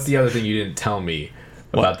 What's the other thing you didn't tell me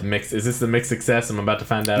about the mix? Is this the mixed success? I'm about to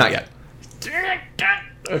find out. Not yet.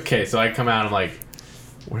 Okay, so I come out and I'm like,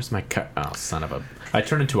 where's my car? Oh, son of a... I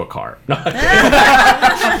turn into a car. You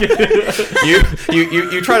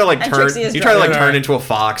try to like turn. Trixie is You try to like driving. turn into a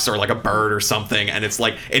fox or like a bird or something, and it's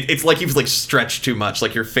like it's like you've like stretched too much.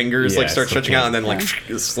 Like your fingers like Yeah, start still stretching out can't- and then like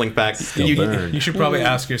slink back. Still burn. You should probably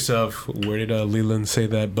ask yourself, where did Leland say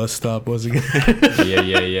that bus stop was again?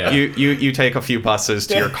 Yeah. You take a few buses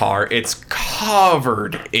to your car. It's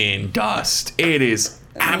covered in dust. It is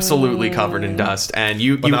absolutely covered in dust, and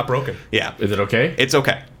you not broken. Yeah, Is it okay? it's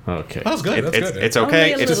okay. Okay. That was good. That's good. It's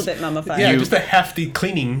okay. Only a It's little bit mummified. Yeah, you- just a hefty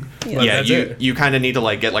cleaning. But yeah, that's you it. you kind of need to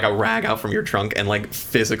like get like a rag out from your trunk and like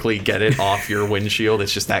physically get it off your windshield.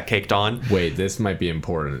 It's just that caked on. Wait, this might be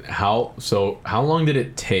important. How long did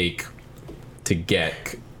it take to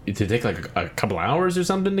take like a couple hours or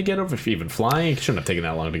something to get over? If even flying, it shouldn't have taken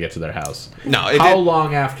that long to get to their house. No, How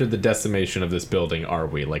long after the decimation of this building are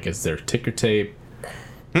we? Like, is there ticker tape?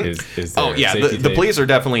 Is there Oh yeah, safety the tape? police are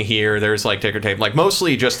definitely here. There's like ticker tape, like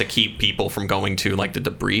mostly just to keep people from going to like the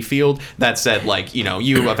debris field. That said, like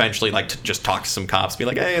you eventually like to just talk to some cops, be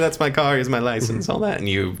like, hey, that's my car, here's my license, all that, and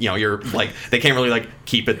you're like they can't really like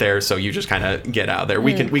keep it there, so you just kind of get out of there.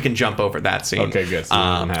 We can jump over that scene. Okay, good. So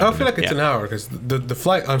I feel like it's Yeah. an hour because the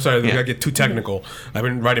flight. I'm sorry, Yeah. I get too technical. I've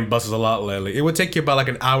been riding buses a lot lately. It would take you about like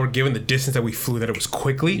an hour, given the distance that we flew. That it was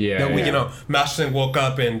quickly. Yeah, That we, yeah. Masterson woke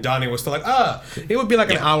up and Donnie was still like, It would be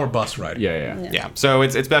like an hour bus ride. yeah. Yeah, so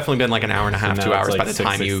it's definitely been like an hour and a half, now 2 it's hours like by the 6,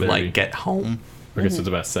 time you 6:30. like get home. I guess it's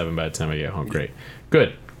about 7 by the time I get home. Great.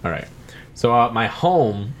 Good. All right. So my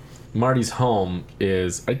home, Marty's home,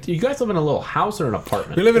 is. You guys live in a little house or an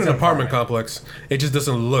apartment? We live in an apartment complex. It just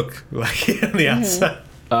doesn't look like it on the outside.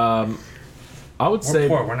 I would We're say.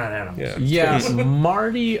 poor. We're not animals. Yeah,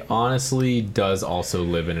 Marty honestly does also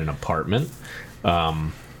live in an apartment.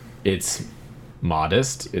 It's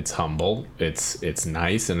modest, it's humble, it's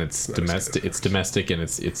nice, and it's domestic. It's domestic and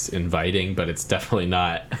it's inviting, but it's definitely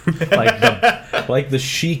not like the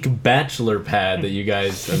chic bachelor pad that you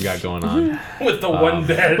guys have got going on. With the one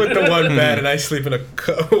bed. With the one bed, and I sleep in a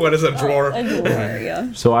what is a drawer?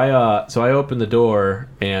 Yeah. So I open the door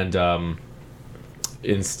and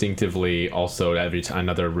instinctively also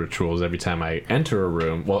another ritual is every time I enter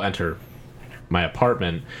enter my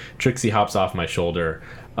apartment, Trixie hops off my shoulder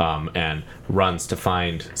and runs to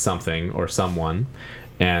find something or someone,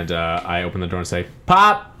 and I open the door and say,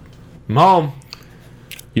 "Pop, I'm home.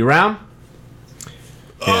 You around?"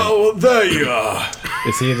 Oh, there you are.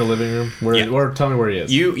 Is he in the living room? Or tell me where he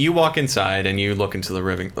is. You walk inside and you look into the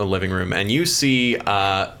living room and you see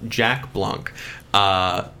Jack Blanc,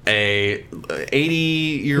 a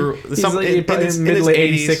 80-year He's like in mid late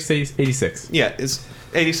 86. Yeah, it's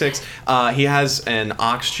 86. He has an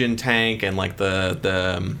oxygen tank and like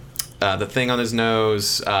the thing on his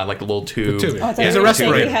nose, like a little tube. tube. Oh, I thought He's you a were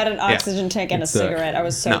saying respirator. He had an Yeah. oxygen tank and a It's a- cigarette. I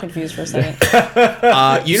was so No. confused for a second.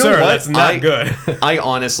 You know Sir, what? that's not good. I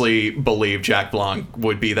honestly believe Jack Blanc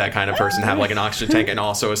would be that kind of person, have like an oxygen tank and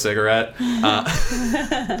also a cigarette.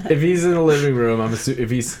 If he's in the living room, if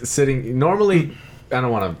he's sitting normally, I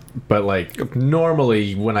don't want to, but like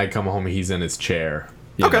normally when I come home, he's in his chair.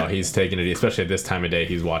 You Okay. know, he's taking it, especially at this time of day.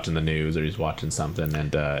 He's watching the news or he's watching something,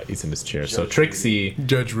 and he's in his chair. So Trixie,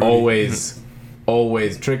 Judge Rudy. always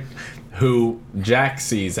who Jack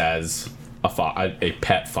sees as a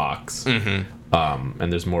pet fox. Mm-hmm.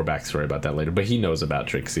 And there's more backstory about that later, but he knows about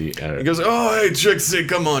Trixie. He goes, "Oh, hey, Trixie,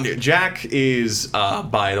 come on here." Jack is,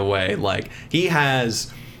 by the way, like he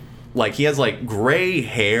has gray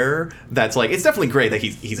hair that's like, it's definitely gray that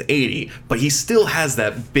he's 80, but he still has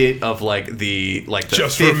that bit of like the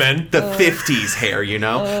Just for men? the 50s hair, you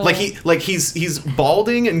know? Like he's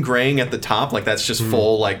balding and graying at the top, like that's just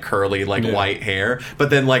full like curly like white hair, but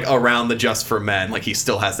then like around the just for men, like he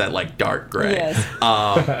still has that like dark gray. Yes.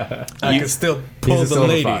 I can still pull He's a the silver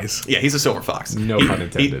ladies. fox. Yeah, he's a silver fox. No pun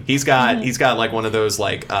intended. He's got like one of those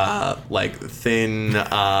like thin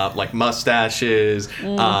like mustaches.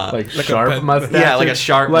 like Like a sharp pet- mustache. Yeah, like a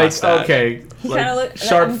sharp like, mustache. Okay. kinda Like look-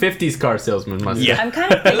 sharp I'm- 50s car salesman mustache. Yeah. I'm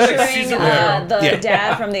kind of like picturing Caesar Romero. the Yeah.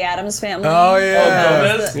 dad from the Addams Family. Oh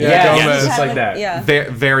yeah. Gomez? Yeah, Gomez. just like that. Yeah.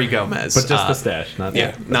 Very Gomez. But just the stash, not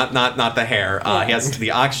Yeah, the... not the hair. He has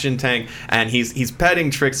the oxygen tank, and he's petting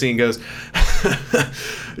Trixie and goes,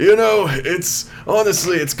 "You know,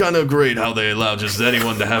 it's kind of great how they allow just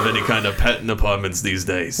anyone to have any kind of pet in apartments these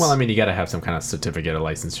days." Well, I mean, you got to have some kind of certificate of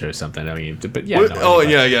licensure or something. I mean, but yeah. What? no,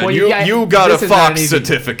 anyway. yeah. Well, You got a this is not an Fox easy-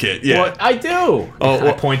 certificate. Yeah. Well, I do. Oh, I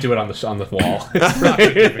well- point to it on the wall.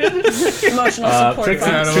 Emotional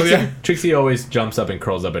support. Trixie always jumps up and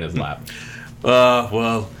curls up in his lap.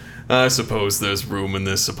 Well, I suppose there's room in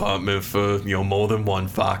this apartment for more than one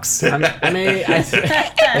fox. I mean,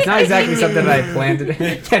 it's not exactly something that I planned to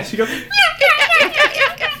do. Yeah, she goes.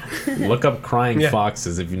 Look up crying Yeah.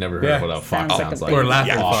 foxes if you've never heard Yeah. what a fox Sounds like sounds a like. Or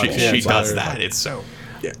laughing Yeah, fox. she Yeah, does sorry. that. It's so.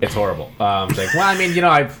 Yeah. It's horrible. It's like, well, I mean,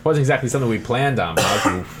 I wasn't exactly something we planned on.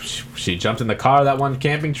 She jumped in the car that one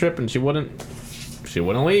camping trip, and she wouldn't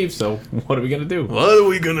leave. So what are we gonna do? What are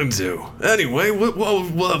we gonna do? Anyway,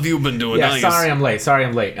 what have you been doing? Yeah, Now you sorry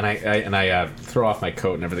I'm late. And I throw off my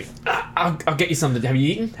coat and everything. I'll get you something. Have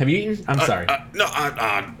you eaten? I'm sorry. No,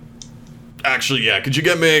 actually, yeah. Could you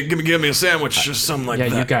give me a sandwich or something like yeah,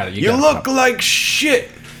 that? you got it. You got it, look Pop. like shit.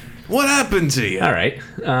 What happened to you? All right.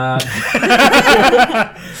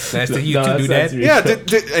 Nice to you too, do that. Yeah,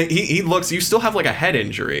 he looks. You still have like a head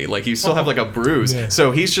injury, like you still have like a bruise. Yeah.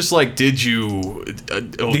 So he's just like, did you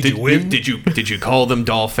win? Did you call them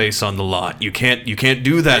Dollface on the lot? You can't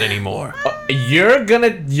do that anymore. You're gonna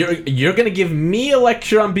give me a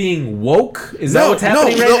lecture on being woke? Is that what's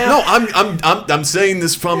happening right now? No. I'm saying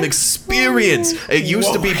this from experience. It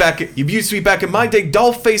used to be back in my day.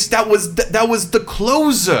 Dollface, that was the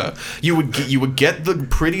closer. You would get the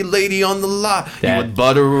pretty lady on the lot. Dad. You would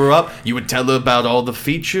butter her up. You would tell her about all the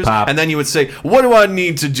features, Pop. and then you would say, "What do I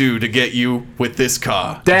need to do to get you with this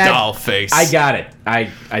car, Dad, Dollface?" I got it.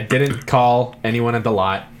 I didn't call anyone at the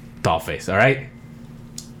lot Dollface, all right?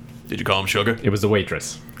 Did you call him Sugar? It was the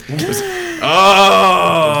waitress.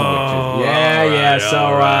 Oh, Yeah, so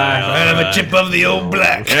I'm a chip of the old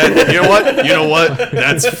black. Yeah, you know what?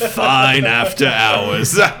 That's fine after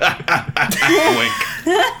hours. Wink.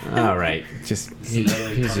 all right. Just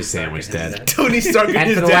here's your sandwich, Dad. Tony Stark and And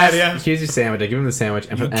his for the dad, last, yeah. here's your sandwich. I give him the sandwich,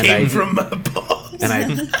 and Came from my balls. and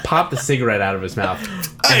I popped the cigarette out of his mouth.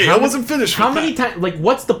 Hey, I wasn't finished. How with many that. times? Like,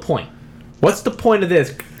 what's the point? What's the point of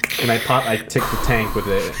this? And I tick the tank with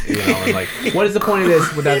it, and like, what is the point of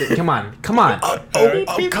this without it? Come on. Oh,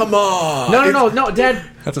 come on. No, Dad.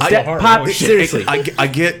 That's a Dad, hard Pop, one. seriously. I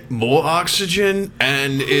get more oxygen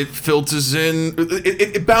and it filters in.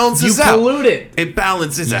 It You balances out. pollute it. It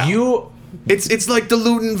balances out. You. It's like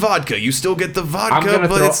diluting vodka. You still get the vodka,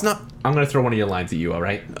 but it's not. I'm gonna throw one of your lines at you. All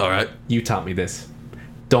right. All right. You taught me this.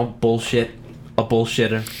 Don't bullshit a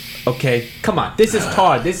bullshitter. Okay, come on. This is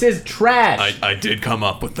hard. This is trash. I did come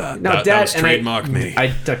up with that. No, that Dad, was and trademark me. I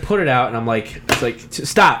put it out, and I'm like,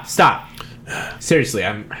 stop. Seriously,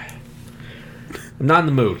 I'm not in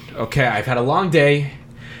the mood. Okay, I've had a long day.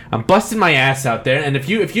 I'm busting my ass out there, and if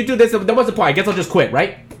you do this, then what's the point? I guess I'll just quit,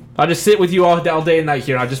 right? I'll just sit with you all day and night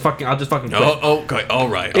here. And I'll just fucking quit. Oh, okay. All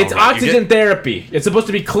right. It's all right. oxygen therapy. It's supposed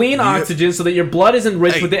to be clean oxygen so that your blood is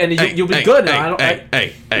enriched with it, and you'll be good.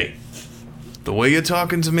 Hey. The way you're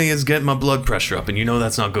talking to me is getting my blood pressure up, and you know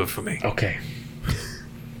that's not good for me. Okay.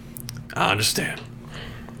 I understand.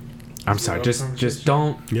 I'm sorry. Just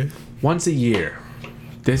don't. Yeah. Once a year.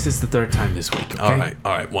 This is the third time this week. Okay?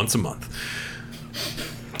 All right. Once a month.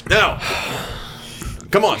 Now,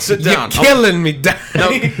 come on, sit You're down. killing me,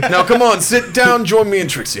 Daddy. Now, come on, sit down. Join me and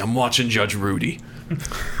Trixie. I'm watching Judge Rudy. I'm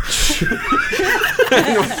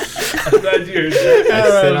glad you heard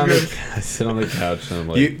that. I sit on the couch and I'm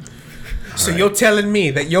like, So you're telling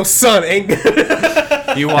me that your son ain't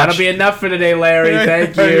gonna... You watch. that'll be enough for today, Larry.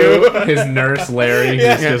 Thank you. His nurse, Larry.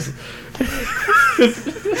 Who's just.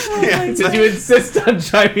 Did you insist on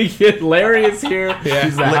chiming in? Larry is here.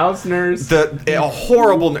 He's the house nurse. A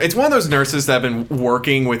horrible. It's one of those nurses that have been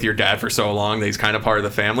working with your dad for so long that he's kind of part of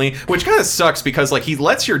the family, which kind of sucks because like he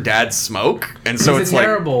lets your dad smoke, and so He's it's a like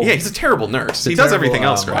terrible- yeah, he's a terrible nurse. He a does terrible, everything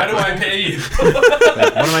else Why right. do I pay you?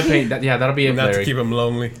 What am I paying? Yeah, that'll be it, Not to Larry. keep him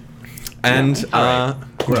lonely. And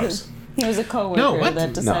Gross. He was a coworker No, what?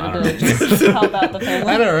 that decided No, to just help out the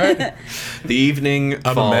family. I know, right? the evening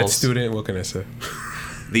I'm a med falls. student. What can I say?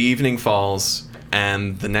 The evening falls,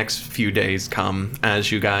 and the next few days come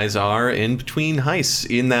as you guys are in between heists.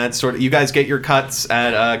 In that sort of, you guys get your cuts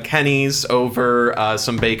at Kenny's over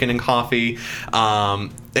some bacon and coffee.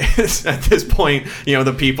 At this point, you know,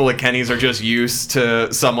 the people at Kenny's are just used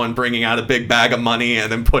to someone bringing out a big bag of money and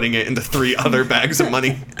then putting it into 3 other bags of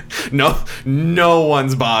money. No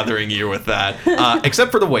one's bothering you with that,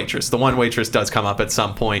 except for the waitress. The one waitress does come up at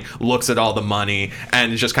some point, looks at all the money,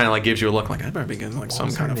 and just kind of like gives you a look like, I better be getting like some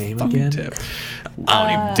kind of name fucking again? tip.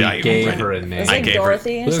 I don't even Gave write her it. a name. Is I it gave her-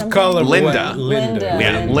 Dorothy or Let's something? call her Linda. what? Linda.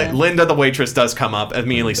 Yeah, Linda. Linda, the waitress, does come up,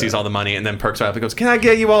 immediately sees all the money, and then perks up and goes, "Can I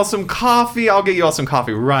get you all some coffee? I'll get you all some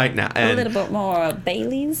coffee right now." A And little bit more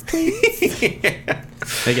Baileys, please.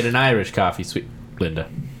 They get an Irish coffee, sweet Linda.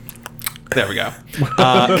 there we go.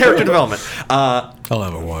 Character development. I'll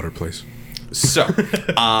have a water, please. So,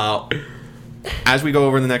 as we go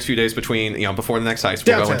over the next few days between, before the next heist,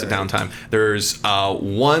 we'll go into downtime. There's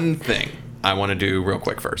one thing I want to do real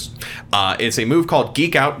quick first. It's a move called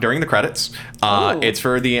Geek Out during the credits. It's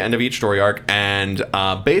for the end of each story arc, and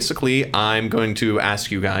basically, I'm going to ask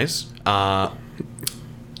you guys, how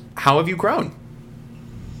have you grown?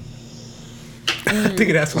 I think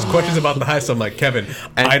it asks us questions about the heist. I'm like, Kevin,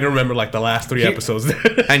 I don't remember like the last 3 episodes.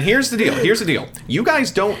 And here's the deal. You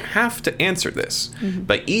guys don't have to answer this,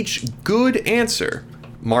 but each good answer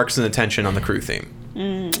marks an attention on the crew theme.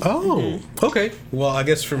 Oh, okay. Well, I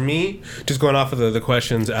guess for me, just going off of the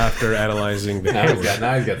questions after analyzing the Now he's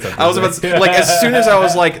got something. I was about to, like, as soon as I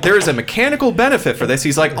was like, there is a mechanical benefit for this,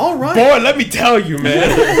 he's like, all right. Boy, let me tell you, man.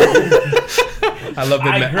 I love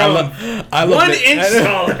I that. grew I love 1 that- inch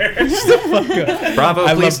taller. Bravo,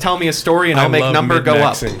 I please love- tell me a story and I I'll make love number go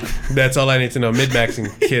up. mid-maxing. That's all I need to know.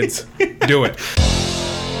 Mid-maxing, kids, do it.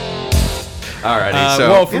 Alrighty,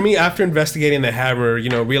 Well, for me, after investigating the hammer,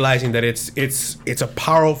 realizing that it's a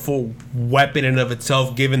powerful weapon in and of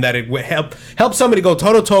itself, given that it would help somebody go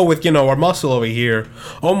toe to toe with our muscle over here,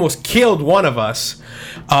 almost killed one of us.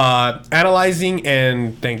 Analyzing,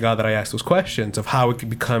 and thank God that I asked those questions of how it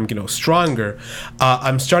could become stronger.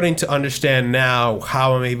 I'm starting to understand now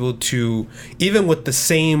how I'm able to, even with the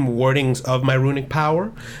same wordings of my runic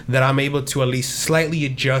power, that I'm able to at least slightly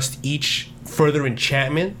adjust each further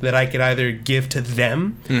enchantment that I could either give to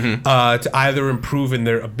them to either improve in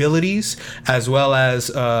their abilities, as well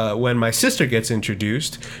as when my sister gets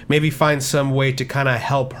introduced, maybe find some way to kind of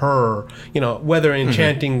help her, whether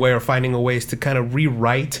enchanting way or finding a ways to kind of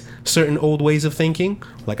rewrite certain old ways of thinking,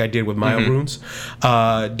 like I did with my runes,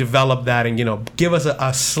 develop that and give us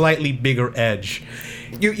a slightly bigger edge.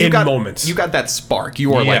 You in got moments. You got that spark.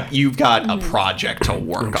 You are Yeah. you've got a project to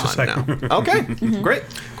work Just on like- now. Okay, great.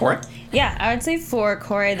 Corey? Yeah, I would say for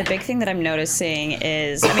Corey, the big thing that I'm noticing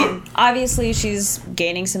is, obviously she's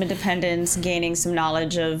gaining some independence, gaining some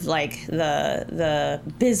knowledge of like the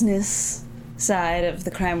business side of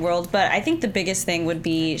the crime world, but I think the biggest thing would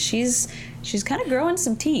be she's kind of growing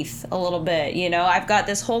some teeth a little bit. I've got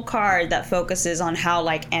this whole card that focuses on how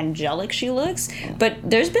like angelic she looks, but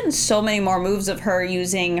there's been so many more moves of her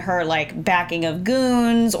using her like backing of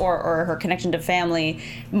goons or her connection to family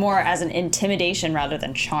more as an intimidation rather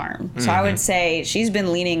than charm. So I would say she's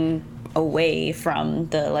been leaning away from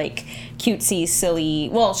the like cutesy, silly.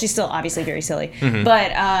 Well, she's still obviously very silly,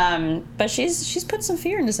 but she's put some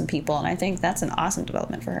fear into some people, and I think that's an awesome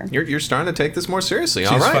development for her. You're starting to take this more seriously.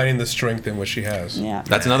 All She's right, finding the strength in what she has. Yeah.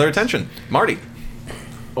 that's another attention. Marty,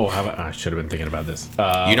 Oh, I should have been thinking about this.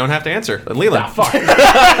 you don't have to answer. Leland, Fuck. No,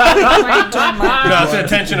 it's an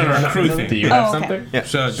attention on our crew Do thing. you have Oh, okay. something? Yeah.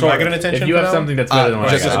 So do I get an attention? If you for have that something one? that's better than what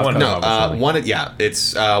just I got, one. I'll No, come up with something. one. Yeah,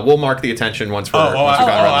 it's we'll mark the attention once we're Oh, once we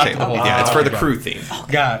got around the after table. the whole Yeah, thing. it's for the Okay. crew theme.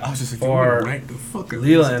 God, I was just like, For right the fuck.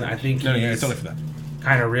 Leland, I think No, yeah, he's it's only for that.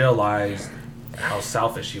 kind of realized how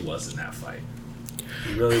selfish he was in that fight.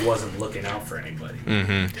 He really wasn't looking out for anybody.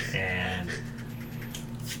 And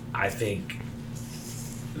I think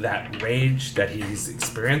that rage that he's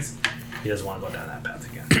experienced, he doesn't want to go down that path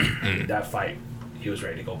again. That fight, he was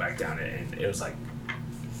ready to go back down it, and it was like,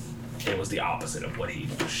 it was the opposite of what he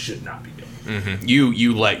should not be doing.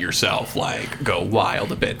 You let yourself like go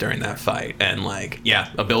wild a bit during that fight, and like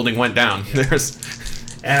a building went down. There's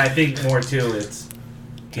And I think more too, it's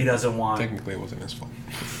he doesn't want Technically, it wasn't his fault.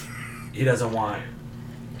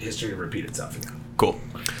 history to repeat itself again. cool.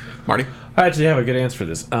 Marty, I actually have a good answer for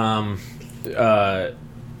this.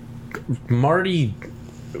 Marty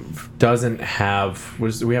doesn't have.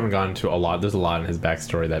 We haven't gone into a lot. There's a lot in his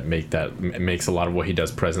backstory that makes a lot of what he does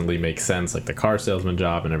presently make sense, like the car salesman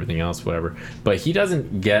job and everything else, whatever. But he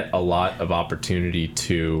doesn't get a lot of opportunity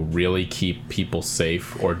to really keep people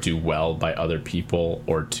safe or do well by other people,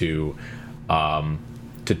 or to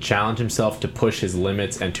challenge himself, to push his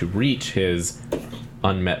limits, and to reach his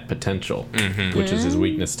unmet potential, which is his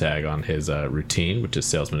weakness tag on his routine, which is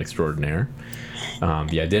salesman extraordinaire.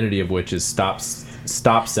 The identity of which is stop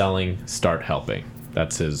selling, start helping.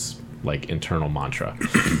 That's his like internal mantra.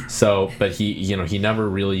 So, but he never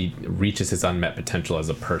really reaches his unmet potential as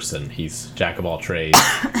a person. He's jack of all trades,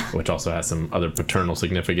 which also has some other paternal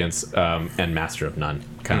significance, and master of none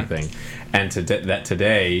kind of thing. And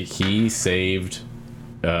today he saved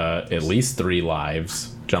at least 3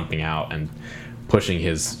 lives, jumping out and pushing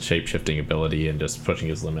his shape-shifting ability and just pushing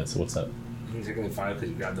his limits. What's up? Technically 5 because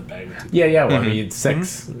you grabbed the bag with 2. Yeah. Well, I mean,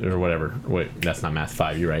 6 or whatever. Wait, that's not math.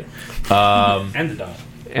 5. You're right. And the dog.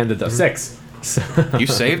 And the 6. So you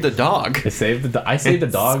saved a dog. I saved the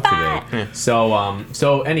dog today.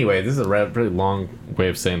 So anyway, this is a really long way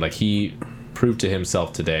of saying like he proved to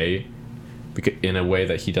himself today, in a way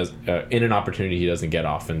that he does, in an opportunity he doesn't get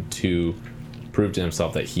often, to prove to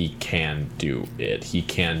himself that he can do it. He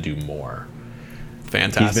can do more.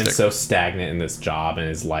 Fantastic. He's been so stagnant in this job and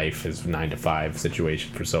his life, his 9-to-5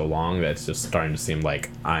 situation for so long that it's just starting to seem like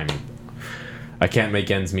I can't make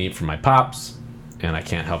ends meet for my pops, and I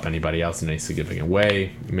can't help anybody else in any significant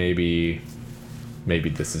way. Maybe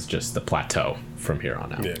this is just the plateau from here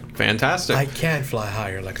on out. Yeah. Fantastic. I can fly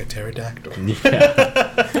higher like a pterodactyl.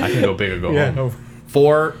 I can go big or go home. Oh.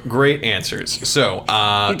 4 great answers. So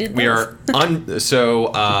You did we are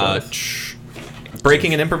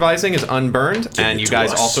breaking and improvising is unburned, and you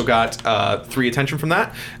guys also got 3 attention from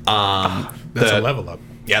that. That's a level up.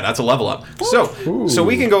 Yeah, that's a level up. So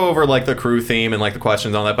we can go over like the crew theme and like the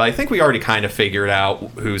questions on that, but I think we already kind of figured out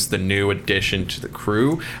who's the new addition to the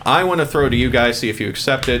crew. I want to throw to you guys, see if you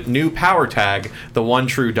accept it. New power tag, the one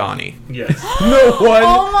true Donnie. Yes. No one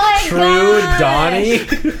Oh my true gosh. Donnie.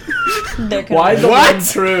 There can Why only, the one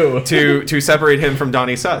true? to separate him from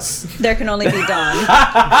Donnie Sus. there can only be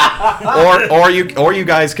Don. or you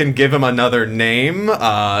guys can give him another name. You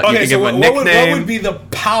can give him a what nickname. would be the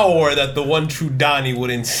power that the one true Donnie would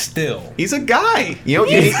instill? He's a guy. You know,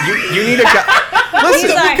 you need a guy. Listen,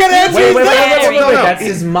 He's our- good answer. he's Wait, very- no. That's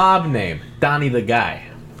his mob name. Donnie the guy.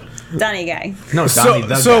 Donnie guy. No, Donnie So,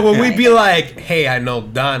 the so guy. when we be like, "Hey, I know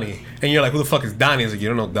Donnie," and you're like, "Who the fuck is Donnie?" It's like, "You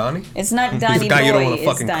don't know Donnie?" It's not Donnie guy boy. you don't wanna It's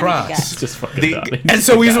fucking Donnie cross. guy. Just fucking The- Donnie. And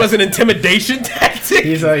so we use him as an intimidation tactic.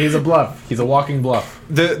 He's a bluff. He's a walking bluff.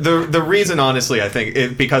 the reason, honestly, I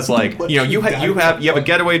think because like you have a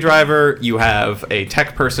getaway driver, you have a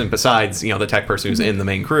tech person besides the tech person who's in the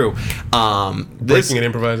main crew. Breaking and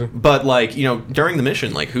improvising. But like during the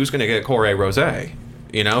mission, like who's gonna get Corey Rose?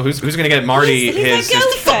 Who's gonna get Marty He's a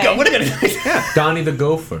gopher. Donnie the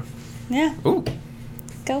gopher. Yeah, Ooh.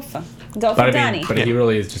 gopher. Go for But I Donnie. mean, but he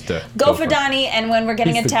really is just a Go for Donnie, and when we're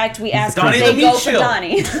getting He's the- attacked, we ask Donnie if the they go meat for shield.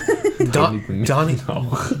 Donnie.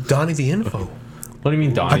 Donnie the info. What do you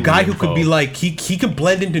mean, Donnie? A guy the who could info? be like he could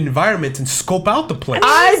blend into environments and scope out the place.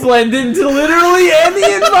 I blend into literally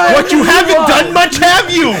any environment. What you haven't done much,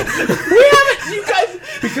 have you? You guys,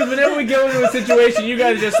 because whenever we go into a situation, you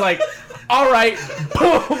guys are just like, all right,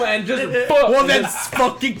 boom, and just boom. Well, and then just-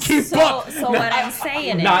 fucking keep So, up. so what I'm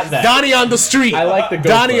saying not is, that. Donnie on the street. I like the gopher.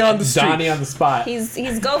 Donnie on the street. Donnie on the spot.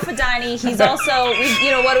 he's go for Donnie. He's also,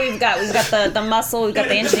 what do we've got? We've got the muscle, we've got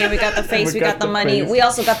the engineer, we got the face, we got the money. face. We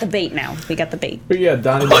also got the bait now. We got the bait. Yeah,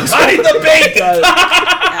 Donnie. Donnie the bait.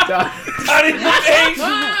 Donnie the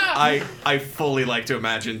bait. I fully like to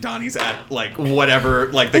imagine Donnie's at like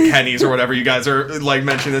whatever, like the Kennys or whatever you guys are like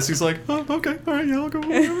mentioning this. He's like, oh, okay, all right, yeah, I'll go.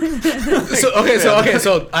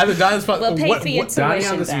 So I have a Donnie on the spot. We'll pay for your Donnie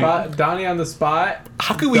on the tuition. spot. Donnie on the spot.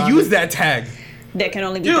 How can we Donnie- use that tag? There can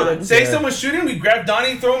only be Dude, Don. say someone's shooting, we grab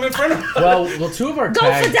Donnie, throw him in front of him. Well, two of our Go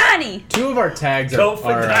tags. for Donnie. Two of our tags Go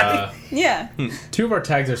for are Donnie. Yeah. two of our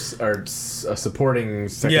tags are supporting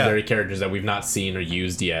secondary characters that we've not seen or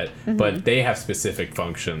used yet, but they have specific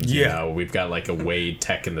functions. You Yeah. know, we've got like a Wade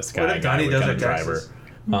tech in the sky What if guy. Donnie We've does got a our driver. taxes?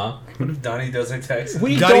 Huh? What if Donnie doesn't text?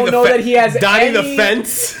 We Donnie don't the know that he has Donnie the any-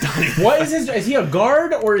 fence. What is his? Is he a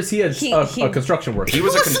guard or is he a He- construction worker? He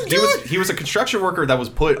was he was a construction worker that was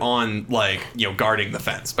put on like guarding the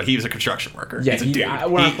fence, but he was a construction worker. Yeah, he's a he- dude.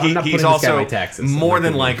 I'm not putting he's this guy also my taxes. more I'm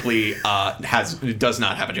than not likely does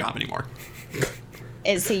not have a job anymore.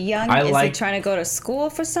 Is he young? I Is he like- trying to go to school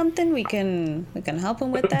for something? We can help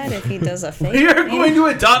him with that if he does a fake. You're going to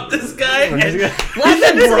adopt this guy?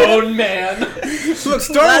 Welcome to grown man. Look,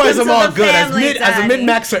 story-wise, Welcome I'm to all the good. As family, a Donnie.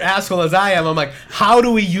 mid-maxer asshole as I am, I'm like, how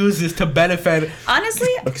do we use this to benefit honestly,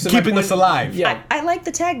 keeping us alive? Yeah, I like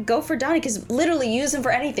the tag "Go for Donnie" because literally use him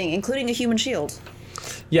for anything, including a human shield.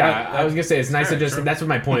 yeah. I was gonna say it's nice to Sure, just. sure. That's what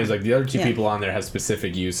my point is. Like the other two Yeah. people on there have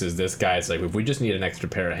specific uses. This guy's like, if we just need an extra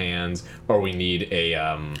pair of hands, or we need a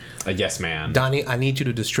yes man. Donnie, I need you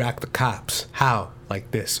to distract the cops. How?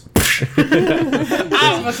 Like this.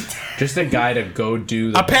 Just a guy to go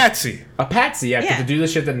do the A patsy. A patsy, yeah, Yeah. to do the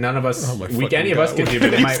shit that none of us, Oh my we, fucking any of us God. can do,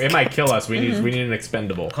 but it might kill us. We need an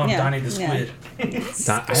expendable. Call him Yeah, Donnie the yeah. Squid.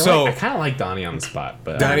 So- I kind of like Donnie on the spot,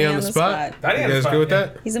 but Donnie on the spot. Donnie You on the guys spot, good with yeah.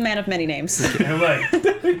 that? He's a man of many names. And I'm like, look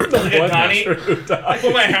at Donnie. I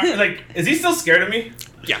put my hand, like, is he still scared of me?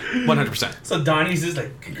 Yeah, 100%. So Donnie's just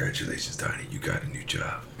like, congratulations, Donnie, you got a new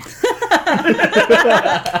job.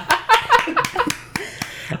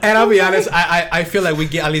 And I'll be honest, I feel like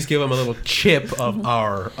we at least give him a little chip of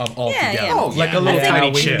all Yeah, together. yeah. Oh, like yeah. a little yeah, tiny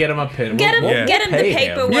we can chip. get him a pin. Get him, Yeah. get him the pay him.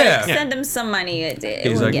 paperwork. Yeah. Send him some money. It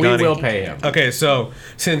He's will like, get- We Donnie. will pay him. Okay, so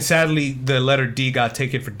since sadly the letter D got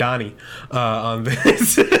taken for Donnie on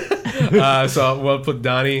this, so we'll put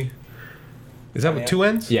Donnie. Is that with two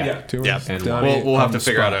N's? Yeah. Two Yeah, N's. And Donnie we'll have on to the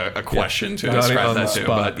figure out spot. a question to Donnie describe on that the too.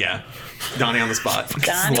 spot. But yeah, Donnie on the spot.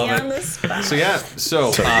 Donnie Love it. on the spot. So yeah,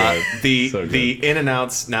 so good. the So the in and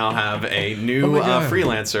outs now have a Oh new my God.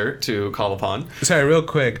 freelancer to call upon. Sorry, real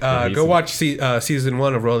quick. Go recent. watch season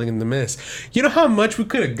 1 of Rolling in the Mist. You know how much we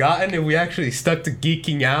could have gotten if we actually stuck to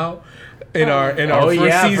geeking out in our Oh first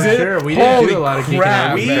yeah, season. for sure. We didn't Holy do a lot of geeking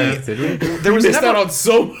crap, out man. fast, did we? There was Missed out never on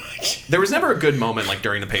so much. there was never a good moment like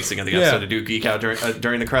during the pacing of the episode to do geek out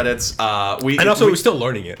during the credits. We And also, we're still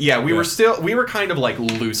learning it. we were kind of like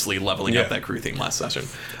loosely leveling up that crew theme last session.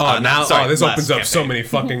 This last opens up so campaign. many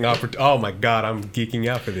fucking opportunities. Oh my god, I'm geeking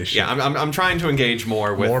out for this shit. Yeah, I'm trying to engage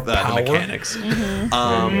more with More the power? mechanics.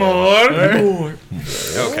 More.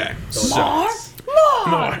 Okay.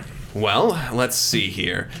 More. Well, let's see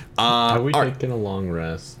here. Are we all right. taking a long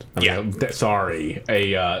rest? Yeah. Sorry,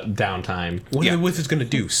 a downtime. What Yeah. are the wizards gonna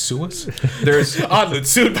do? Sue us? There's Oddly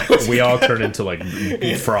sued. We all turn into like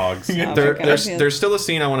frogs. there's still a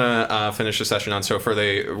scene I want to finish the session on. So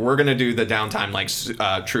we're gonna do the downtime like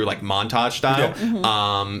true like montage style.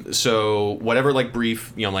 So whatever like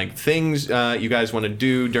brief like things you guys want to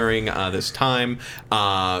do during this time.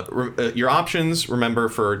 Your options, remember,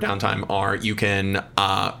 for downtime are you can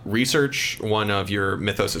research one of your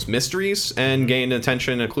Mythos' mysteries and gain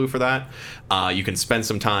attention, a clue for that. You can spend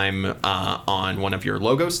some time on one of your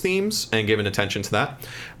Logos themes and give an attention to that.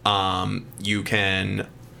 You can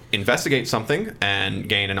investigate something and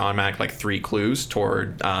gain an automatic like 3 clues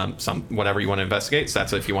toward some whatever you want to investigate. So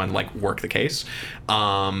that's if you want to like work the case.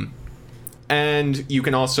 And you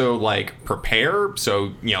can also like prepare, so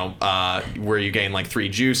where you gain like 3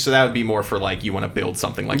 juice. So that would be more for like you want to build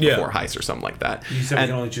something like before heist or something like that. You said we And-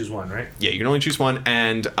 can only choose one, right? yeah, you can only choose one.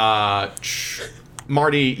 And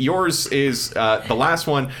Marty, yours is the last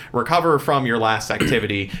one. Recover from your last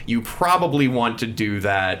activity. You probably want to do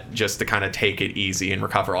that just to kind of take it easy and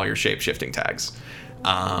recover all your shape-shifting tags.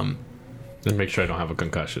 And make sure I don't have a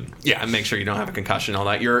concussion. Yeah, and make sure you don't have a concussion, all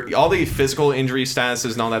that. All the physical injury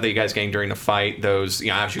statuses and all that you guys gain during the fight, those,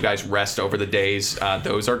 as you guys rest over the days,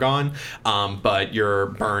 those are gone. But your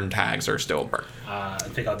burn tags are still burnt. I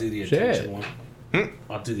think I'll do the Shit. attention one.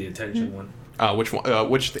 I'll do the attention one. Which one?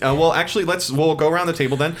 Well, actually, we'll go around the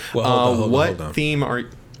table then. Well, hold on, what hold on. theme are?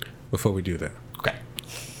 Before we do that, Okay.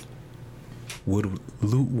 would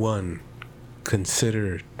Loot 1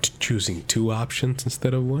 consider choosing 2 options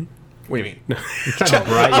instead of 1? What do you mean? You're trying to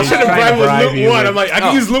bribe, I should have bribed with Loot 1. I'm like, I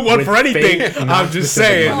can use Loot 1 with for anything. fate, I'm not just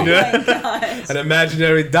specific saying. money. Yeah. Oh my god. An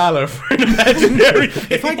imaginary dollar for an imaginary thing.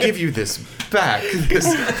 If I give you this back,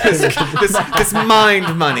 this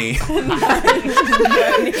mind money.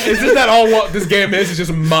 Is this not all what this game is? It's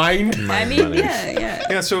just mind? I mean, money. yeah.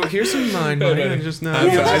 Yeah, so here's some mind money. I just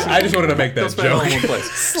I just wanted to make that spend it all in joke. one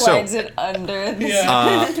place. Slides it under.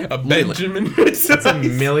 The A Benjamin. It's a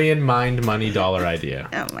million mind money dollar idea.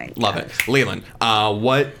 Oh my god. Love it. Leland,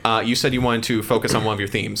 what you said you wanted to focus on one of your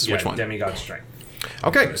themes. Yeah, Which one? Demigod strength.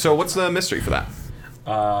 Okay, so what's the mystery for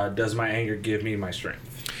that? Does my anger give me my strength?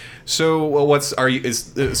 So, well, what does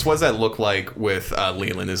that look like with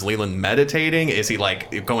Leland? Is Leland meditating? Is he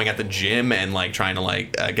like going at the gym and like trying to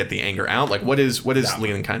like get the anger out? Like, what is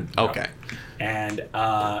Leland kind of? Okay. And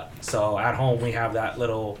so at home we have that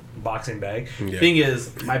little boxing bag. Yeah. Thing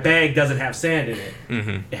is, my bag doesn't have sand in it.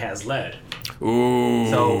 Mm-hmm. It has lead. Ooh.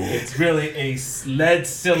 So it's really a lead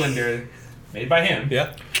cylinder made by him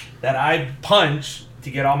Yeah. that I punch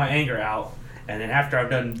to get all my anger out. And then after I'm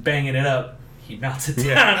done banging it up, he melts it down.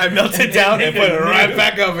 Yeah. I melt it down and put it right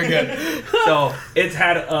back up again. So it's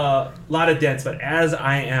had a lot of dents, but as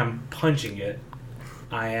I am punching it,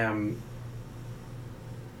 I am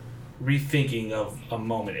rethinking of a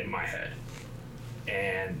moment in my head.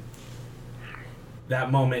 And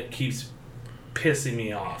that moment keeps pissing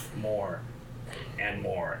me off more and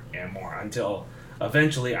more and more until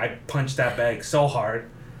eventually I punch that bag so hard,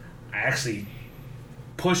 I actually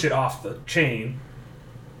push it off the chain.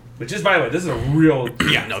 Which is, by the way, this is a real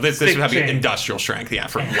Yeah, no, this thick would have chain. industrial strength. Yeah,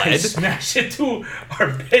 for And I lead. smash it to our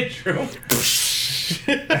bedroom.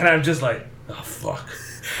 And I'm just like, oh, fuck.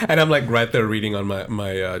 And I'm like right there reading on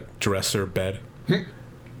my dresser bed. Leland,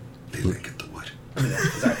 get the wood.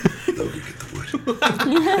 Logan, get the wood.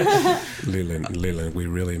 Leland, we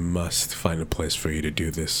really must find a place for you to do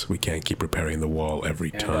this. We can't keep repairing the wall every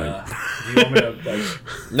And, time. do you want me to, like,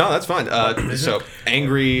 No, that's fine. So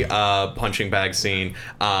angry punching bag scene.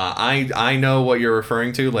 I know what you're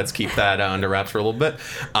referring to. Let's keep that under wraps for a little bit.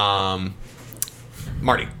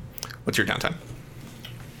 Marty, what's your downtime?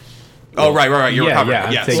 Oh, right. You're Yeah, recovering. yeah,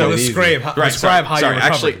 I'm Yeah. taking So it So easy. describe how sorry. you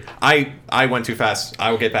Actually, recovered. I went too fast.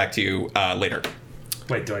 I will get back to you later.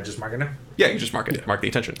 wait, do I just mark it now? Yeah, you just mark it. Mark the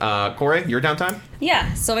attention. Corey, your downtime?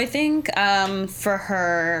 Yeah, so I think for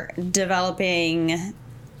her developing,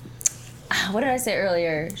 what did I say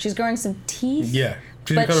earlier? She's growing some teeth. Yeah.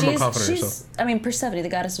 She's becoming more confident in herself. I mean, Persephone, the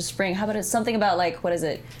goddess of spring. How about it's something about like what is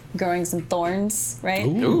it? Growing some thorns, right?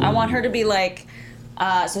 Ooh. I want her to be like,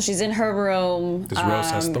 So she's in her room. This rose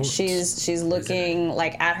has thorns. She's looking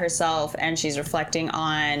like at herself, and she's reflecting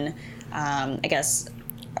on, I guess,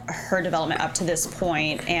 her development up to this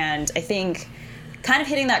point. And I think kind of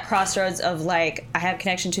hitting that crossroads of like, I have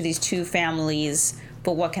connection to these two families,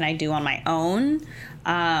 but what can I do on my own?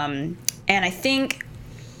 And I think,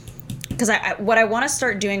 because what I want to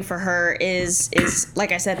start doing for her is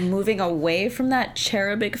like I said, moving away from that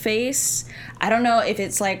cherubic face. I don't know if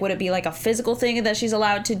it's like, would it be like a physical thing that she's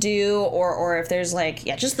allowed to do, or if there's like,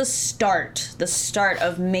 just the start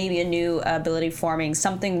of maybe a new ability forming,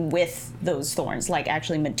 something with those thorns, like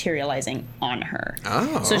actually materializing on her.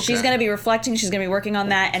 Oh, so she's okay. going to be reflecting, she's going to be working on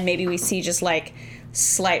that, and maybe we see just like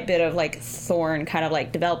slight bit of like thorn kind of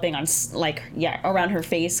like developing on like, around her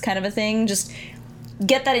face kind of a thing. Just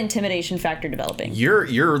get that intimidation factor developing.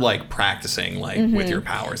 You're like practicing like with your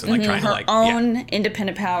powers and like trying Her to like own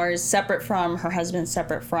independent powers, separate from her husband,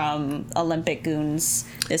 separate from Olympic goons.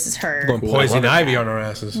 This is her. Going poison ivy on our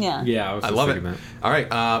asses. Yeah. Yeah, I love it. All right,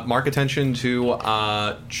 mark attention to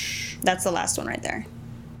That's the last one right there.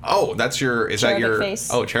 oh, that's your is that Cherubic your face.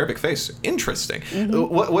 oh cherubic face. Interesting.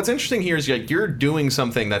 What's interesting here is like you're doing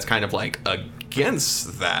something that's kind of like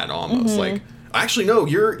against that almost. Like actually no,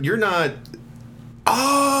 you're not.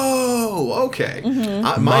 Oh, okay.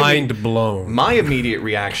 Mind blown. My immediate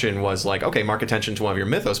reaction was like, okay, mark attention to one of your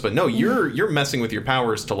mythos, but no, you're messing with your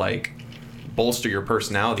powers to like bolster your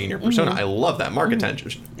personality and your persona. I love that. Mark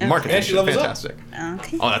attention. Mark And she attention. levels up. Fantastic.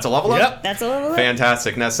 Okay. Oh, that's a level up? Yep. That's a level up.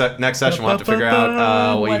 Fantastic. Next session, we'll have to figure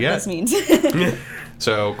out what you get. this means.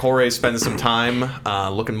 So, Corey spends some time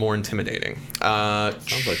looking more intimidating.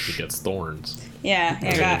 Sounds like she gets thorns.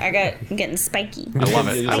 I'm getting spiky. I love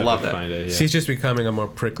it. I love that. Find it, yeah. She's just becoming a more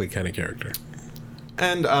prickly kind of character.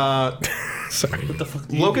 And, Sorry. What the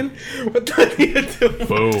fuck? Logan? What are you doing?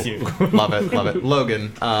 Boom. Love it. Love it. Logan,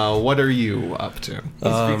 what are you up to?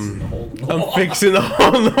 I'm fixing the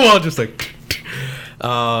hole in the wall, just like.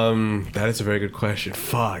 That is a very good question.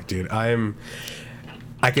 Fuck, dude.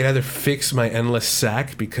 I can either fix my endless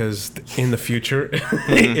sack because in the future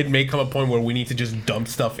it may come a point where we need to just dump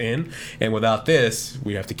stuff in, and without this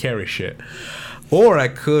we have to carry shit. Or I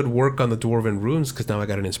could work on the dwarven runes because now I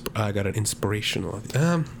got an inspirational.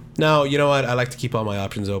 No, you know what? I like to keep all my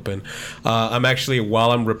options open. I'm actually,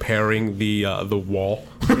 while I'm repairing the wall,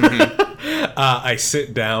 I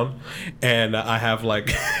sit down and I have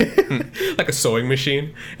like like a sewing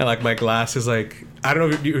machine, and like my glass is like, I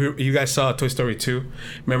don't know if you guys saw Toy Story 2.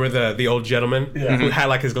 Remember the old gentleman who had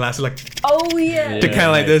like his glasses like Oh yeah. to kind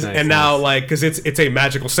of like this, nice, and now nice. like because it's a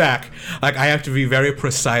magical sack, like I have to be very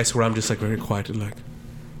precise where I'm just like very quiet and like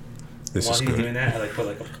this While is he's good. doing that, I like put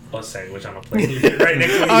like a sandwich on a plate right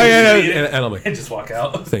next to me. Oh yeah, Eat it, and I'm like, and just walk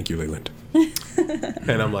out. thank you, Leland.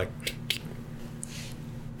 And I'm like,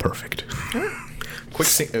 perfect.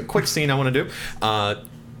 Quick scene I want to do.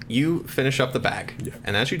 You finish up the bag,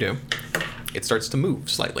 and as you do, it starts to move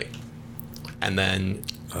slightly, and then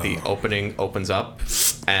the opening opens up,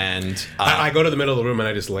 and I go to the middle of the room and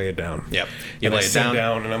I just lay it down. yep, you And I lay it sit down.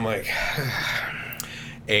 down and I'm like,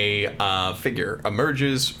 A figure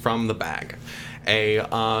emerges from the bag.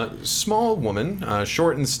 A small woman,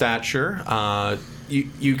 short in stature.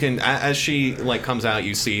 You can, as she like comes out,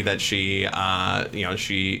 you see that she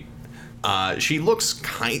looks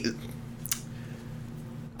kind.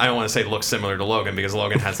 I don't want to say looks similar to Logan because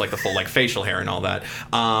Logan has like the full like facial hair and all that.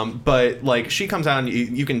 But like she comes out and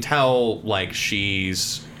you can tell like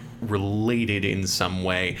she's related in some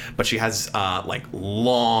way, but she has like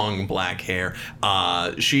long black hair.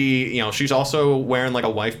 She's also wearing like a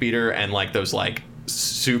wife beater and like those like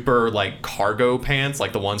super like cargo pants,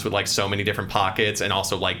 like the ones with like so many different pockets and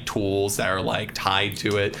also like tools that are like tied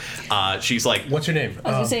to it. She's like, what's your name?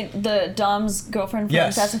 I was gonna say the Dom's girlfriend from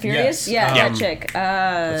Yes, Fast and Furious. yes. Yeah, that chick.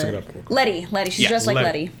 Let's look it up. Letty. She's Yeah, dressed like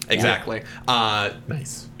Letty. Letty. exactly.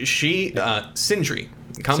 Nice. She Sindri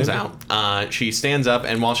comes Sindri. out. She stands up,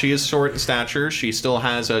 and while she is short in stature, she still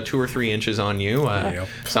has 2 or 3 inches on you. Yep.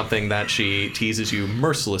 Something that she teases you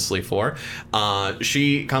mercilessly for.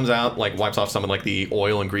 She comes out, like wipes off some of like the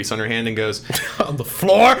oil and grease on her hand, and goes, On the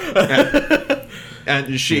floor.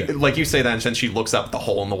 and she like you say that, and then she looks up at the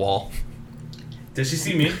hole in the wall. Did she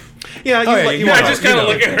see me? Yeah, Oh, yeah, you you want know, I just you kind of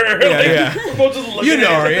know. look at her. Yeah, like, yeah. We're both just looking You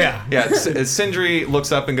know at her, yeah. Yeah, Sindri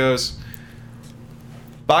looks up and goes,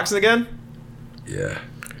 boxing again? Yeah.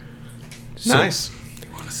 Nice.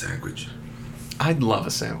 You want a sandwich? I'd love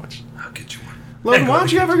a sandwich. I'll get you one. Logan, why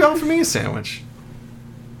don't you ever go for me a sandwich?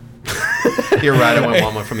 You're right, I wouldn't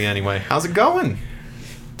want one for me anyway. How's it going?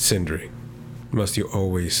 Sindri, must you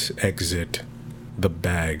always exit the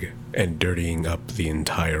bag and dirtying up the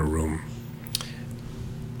entire room?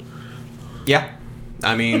 Yeah.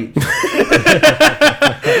 I mean,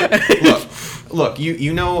 look,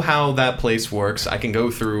 you know how that place works. I can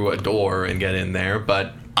go through a door and get in there,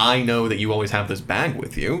 but I know that you always have this bag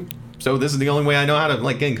with you. So this is the only way I know how to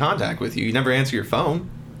like get in contact with you. You never answer your phone.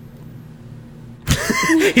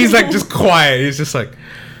 He's like just quiet. He's just like,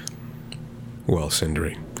 well,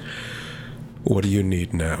 Sindri, what do you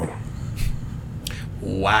need now?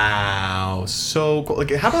 Wow, so cool.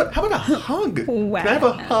 Like, how about a hug? Wow. Can I have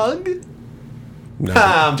a hug? No,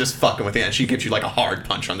 I'm just fucking with you. And she gives you like a hard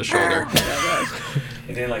punch on the shoulder.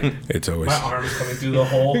 And then like it's always my arm's coming through the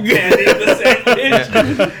hole. Candy in the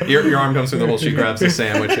sandwich. Your arm comes through the hole. She grabs the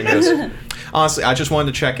sandwich and goes. Honestly, I just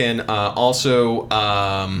wanted to check in. Also,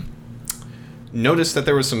 noticed that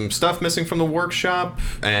there was some stuff missing from the workshop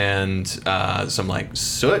and some like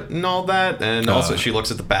soot and all that. And also, she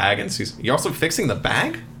looks at the bag and sees. You're also fixing the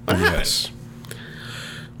bag? What happened? yes.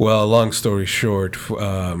 Well, long story short,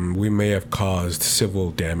 we may have caused civil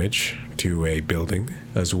damage to a building,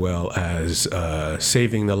 as well as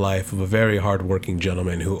saving the life of a very hardworking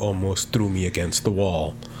gentleman who almost threw me against the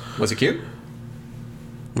wall. Was it cute?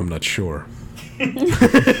 I'm not sure.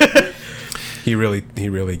 He really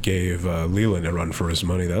gave Leland a run for his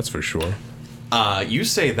money, that's for sure. You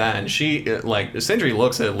say that, and she like Sindri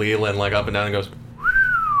looks at Leland like up and down and goes,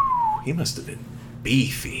 "He must have been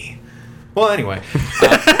beefy." Well, anyway,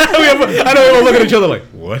 I don't even look at each other like,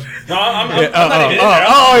 what? No, I'm not even in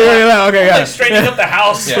there. Yeah, okay, I'm yeah. like straightening up the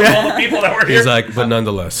house from all the people that were here. He's like, but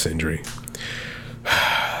nonetheless, Sindri,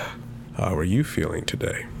 how are you feeling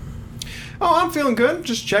today? oh, I'm feeling good.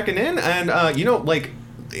 Just checking in, and like,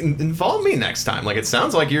 involve me next time. Like, it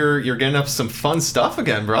sounds like you're getting up to some fun stuff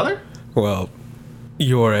again, brother. Well,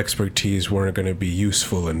 your expertise weren't going to be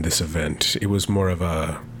useful in this event. It was more of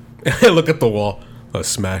a look at the wall, a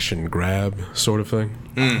smash and grab sort of thing.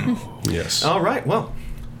 Yes. All right. Well,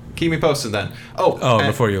 keep me posted then. Oh, and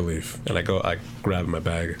Before you leave, and I grab my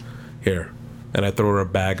bag here, and I throw her a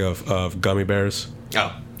bag of gummy bears,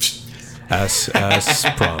 oh, as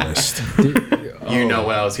promised. you know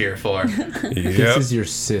what I was here for. This Yep. is your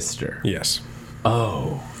sister. Yes.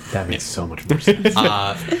 Oh, that makes so much more sense.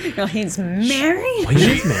 No, he's married.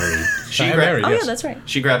 She's married. She I am gra- married, Oh yes. yeah, that's right.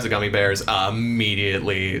 She grabs the gummy bears,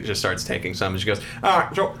 immediately just starts taking some, and she goes, all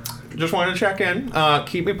right, so just wanted to check in.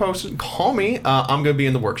 Keep me posted. Call me. I'm going to be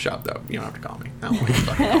in the workshop, though. You don't have to call me. I don't want you to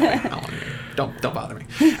fucking call me. I don't want you. Don't bother me.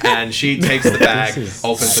 And she takes the bag,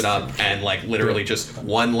 opens it up, and like literally just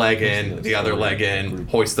one leg in, the other leg in,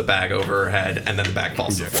 hoists the bag over her head, and then the bag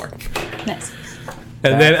falls to the floor. Nice.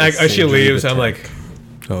 And then That's as she Sindri leaves, the I'm tank.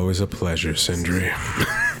 like, always a pleasure, Sindri.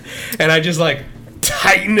 And I just like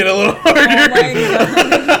tighten it a little harder. Oh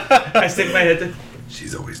my God. I stick my head to.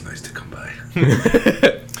 She's always nice to come by.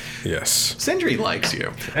 Yes. Sindri likes you.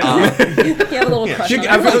 You have a little crush You, on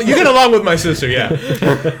I him. feel- you get along with my sister, yeah.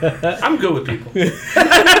 I'm good with people. You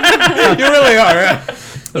really are. Yeah.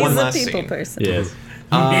 One He's a last people scene. person. Yes.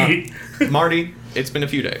 Marty, it's been a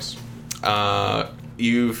few days.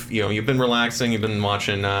 You've been relaxing. You've been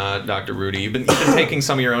watching Dr. Rudy. You've been taking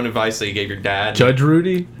some of your own advice that you gave your dad. Judge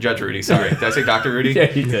Rudy? Judge Rudy. Sorry, did I say Dr. Rudy? Yeah,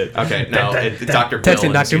 he did. Okay, no, it's Dr. Bill. Texting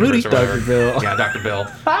in this Dr. Rudy. universe or whatever. Dr. Bill. Yeah, Dr. Bill.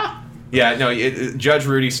 Yeah, no, Judge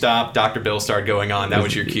Rudy stopped. Dr. Bill started going on. That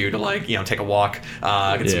was your cue to like, take a walk,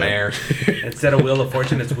 get some Yeah. air. Instead of Wheel of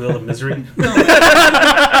Fortune, it's Wheel of Misery.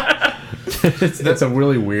 It's a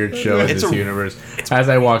really weird show in It's this a- universe. As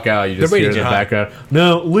I walk out, you just They're hear rated in the high. background.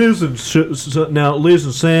 Now listen,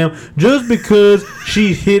 Sam. Just because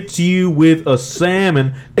she hits you with a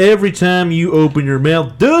salmon every time you open your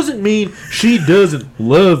mouth doesn't mean she doesn't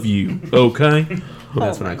love you. Okay.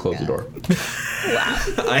 That's when I close the door.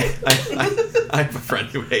 I have a friend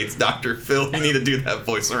who hates Dr. Phil. You need to do that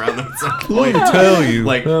voice around them at some Let point. me tell you.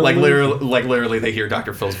 Literally, they hear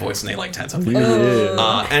Dr. Phil's voice and they like tense up.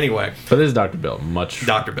 Yeah. Anyway, But this is Dr. Bill. Much.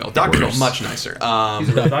 Dr. Bill, Dr. Bill, Worse. much nicer. He's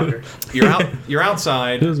a real doctor. You're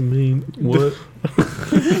outside. Doesn't mean what.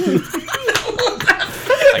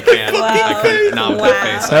 I can't. I couldn't not with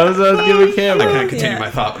that face. That was us giving I camera. can't continue my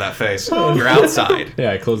thought with that face. You're outside.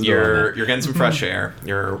 Yeah, I closed the door. You're getting some fresh air.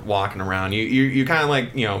 You're walking around. You kind of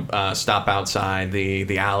like stop outside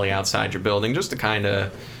the alley outside your building just to kind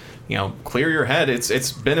of clear your head.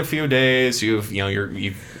 It's been a few days. You're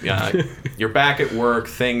back at work.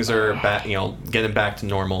 Things are back. Getting back to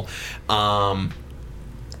normal.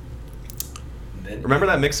 Remember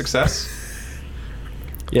that mixed success?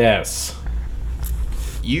 Yes.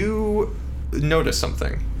 You notice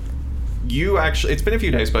something. You actually, it's been a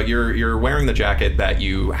few days, but you're wearing the jacket that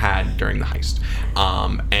you had during the heist,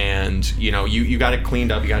 and you got it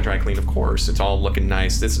cleaned up. You got it dry cleaned, of course. It's all looking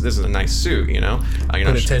nice. This is a nice suit. You're not Put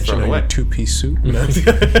just attention throwing it on away. your two-piece suit.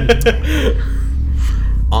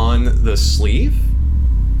 On the sleeve,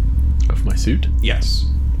 Of my suit? yes,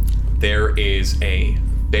 there is a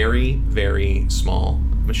very, very small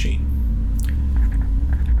machine.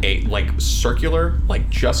 A, like, circular, like,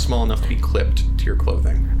 just small enough to be clipped to your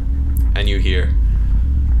clothing. And you hear,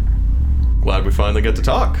 glad we finally get to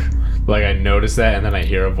talk. Like, I notice that, and then I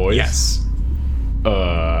hear a voice? Yes.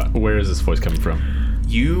 Where is this voice coming from?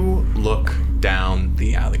 You look down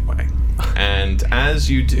the alleyway, and as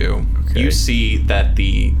you do, you see that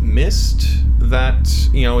the mist that,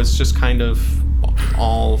 is just kind of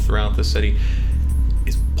all throughout the city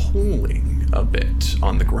is pooling a bit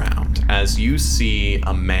on the ground as you see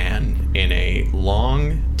a man in a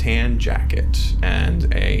long tan jacket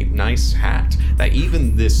and a nice hat that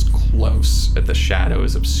even this close at the shadow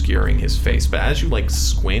is obscuring his face. But as you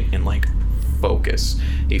squint and focus,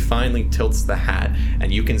 he finally tilts the hat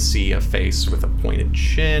and you can see a face with a pointed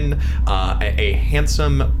chin, a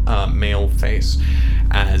handsome male face,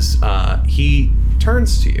 as he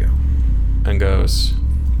turns to you and goes,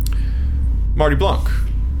 Marty Blanc,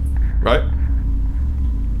 right?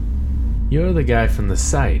 You're the guy from the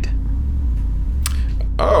site.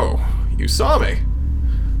 Oh, you saw me.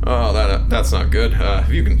 Oh, that's not good. If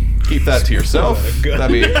you can keep that to yourself,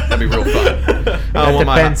 that'd be real fun. That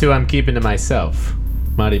depends who I'm keeping to myself.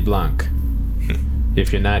 Marty Blanc.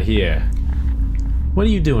 If you're not here, what are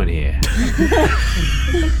you doing here?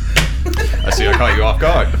 I see I caught you off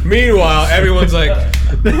guard. Meanwhile, everyone's like,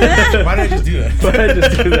 why did I just do that? Why did I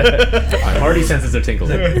just do that? Marty senses are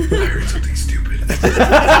tingling. I heard something stupid.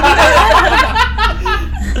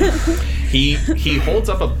 He holds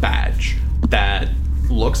up a badge that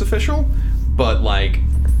looks official, but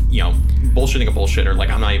bullshitting a bullshitter.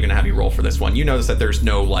 I'm not even gonna have you roll for this one. You notice that there's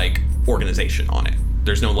no organization on it.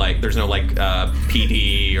 There's no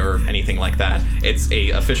PD or anything like that. It's a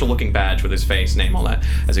official looking badge with his face, name, all that.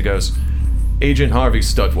 As it goes, Agent Harvey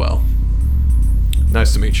Studwell.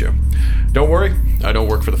 Nice to meet you. Don't worry, I don't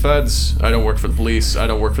work for the feds. I don't work for the police. I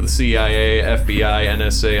don't work for the CIA, FBI,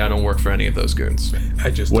 NSA. I don't work for any of those goons.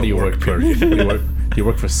 What do you work for? Do you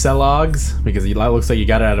work for Kellogg's? Because it looks like you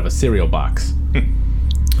got it out of a cereal box.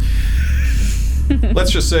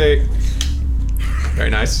 Let's just say, very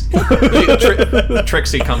nice.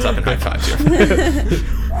 Trixie comes up and high fives you.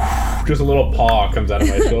 Just a little paw comes out of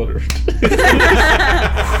my shoulder.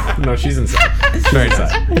 No, she's inside. Very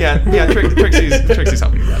nice. Yeah. Trixie's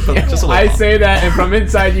helping you. But just a little I paw. say that, and from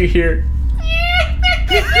inside you hear.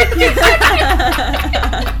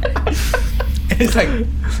 It's like,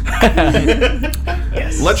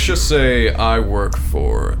 Let's just say I work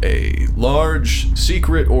for a large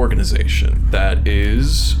secret organization that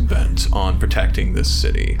is bent on protecting this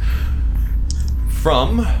city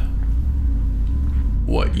from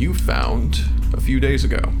what you found a few days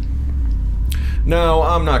ago. Now,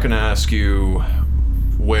 I'm not going to ask you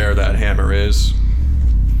where that hammer is.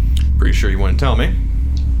 Pretty sure you wouldn't tell me.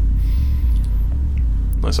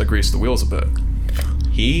 Unless I grease the wheels a bit.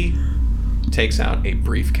 He takes out a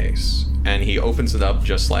briefcase and he opens it up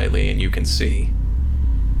just slightly and you can see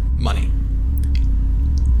money.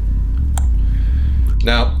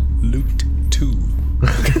 Now, loot 2.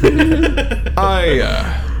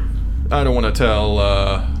 I don't want to tell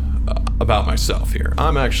about myself here.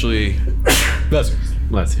 I'm actually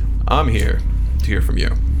Bless you. I'm here to hear from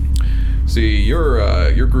you. See,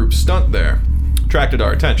 your group's stunt there attracted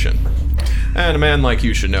our attention. And a man like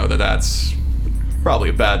you should know that that's probably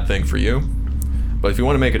a bad thing for you. But if you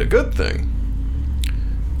want to make it a good thing,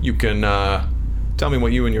 you can tell me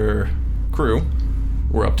what you and your crew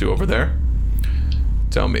were up to over there.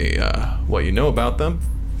 Tell me what you know about them.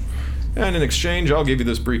 And in exchange, I'll give you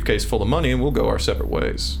this briefcase full of money and we'll go our separate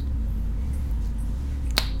ways.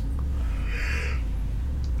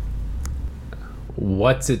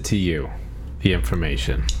 What's it to you, the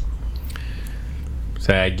information?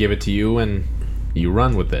 Say I give it to you and you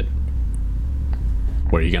run with it.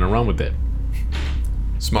 Where are you going to run with it?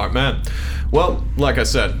 Smart man. Well, like I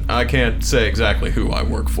said, I can't say exactly who I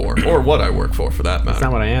work for, or what I work for that That's matter.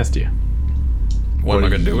 not what I asked you. What am I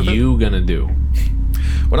going to do with it? you going to do?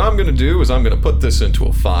 What I'm going to do is I'm going to put this into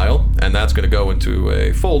a file, and that's going to go into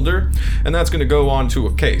a folder, and that's going to go onto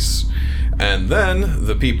a case. And then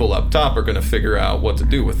the people up top are going to figure out what to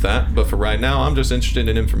do with that, but for right now, I'm just interested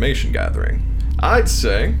in information gathering. I'd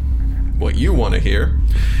say what you want to hear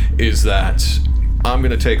is that I'm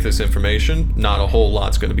going to take this information, not a whole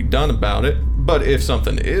lot's going to be done about it, but if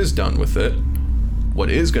something is done with it, what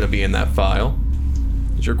is going to be in that file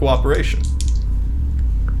is your cooperation.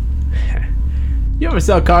 You ever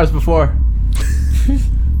sell cars before?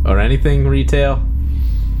 Or anything retail?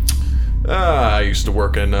 I used to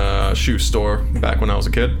work in a shoe store back when I was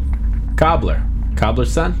a kid. Cobbler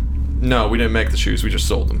Cobbler's son? No, we didn't make the shoes. We just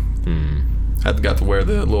sold them. Got to wear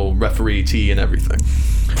the little referee tee and everything.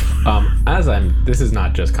 This is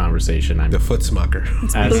not just conversation. The foot smucker.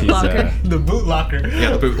 As he's The boot locker.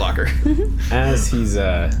 Yeah, the boot locker. as he's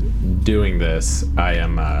doing this, I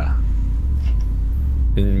am.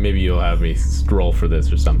 And maybe you'll have me roll for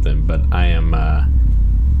this or something, but I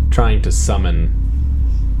am trying to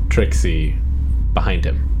summon Trixie behind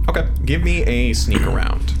him. Okay, give me a sneak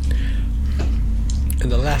around.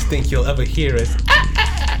 And the last thing you'll ever hear is...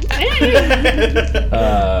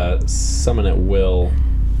 Summon at will.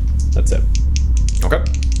 That's it. Okay.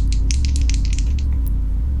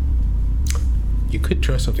 You could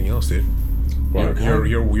try something else, dude. What?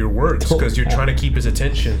 Your words, because you're trying to keep his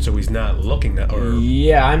attention so he's not looking at or...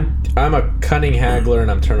 Yeah, I'm a cunning haggler, and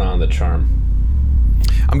I'm turning on the charm.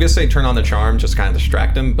 I'm gonna say turn on the charm, just kind of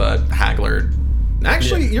distract him, but Haggler.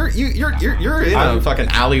 Actually, you're in a fucking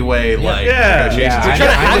alleyway, like negotiations. Yeah, You're trying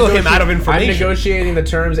to haggle him out of I'm information. negotiating the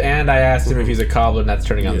terms, and I asked him if he's a cobbler, and that's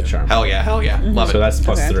turning on the charm. Hell yeah, love So it. that's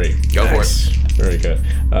plus Okay. 3. Go Nice. for it. Very good.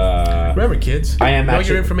 Remember, kids, I am know actually-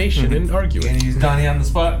 your information and argue it. And use Donnie on the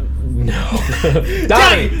spot. No.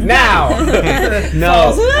 Donnie, now!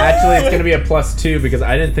 No, actually, it's going to be a plus 2 because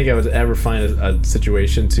I didn't think I would ever find a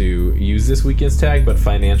situation to use this weakness tag, but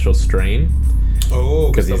financial strain. Oh,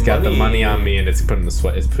 Because he's got the money on me and it's putting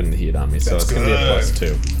the heat on me. So That's it's going to be a good. plus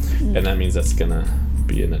 2. And that means that's going to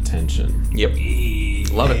be an attention Yep.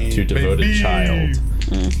 Love it. to devoted baby. child.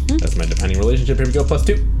 That's my depending relationship. Here we go, plus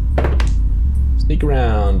 2. Sneak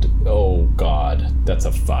around. Oh, God. That's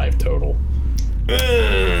a 5 total.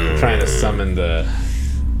 Trying to summon the...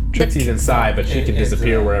 Trixie's inside, but she can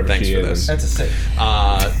disappear wherever Thanks she for is. this. That's a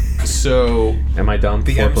 6. So Am I dumb?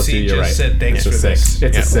 The 4 plus MC 2, you're just right. said thanks It's a for 6. this.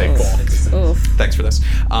 It's a 6. Oof. thanks for this.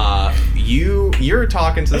 You're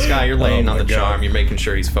talking to this guy. You're laying Oh on my the God. charm. You're making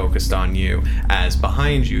sure he's focused on you. As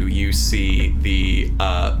behind you, you see the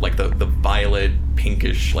the violet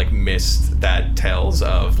pinkish like mist that tells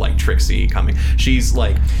of like Trixie coming. She's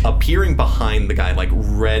like appearing behind the guy, like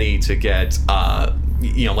ready to get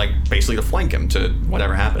like basically to flank him to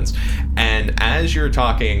whatever happens. And as you're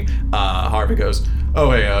talking, Harvey goes,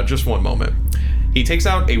 "Oh hey, just one moment." He takes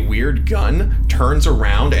out a weird gun, turns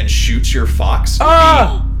around, and shoots your fox.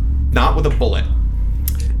 Not with a bullet.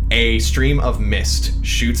 A stream of mist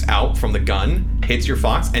shoots out from the gun, hits your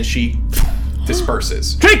fox, and she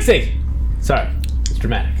disperses. Trixie! Sorry. It's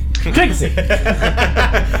dramatic. Trixie!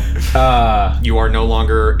 You are no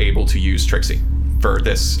longer able to use Trixie for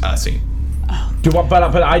this scene.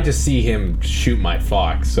 But I just see him shoot my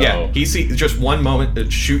fox, so... Yeah, he sees just one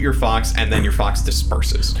moment shoot your fox, and then your fox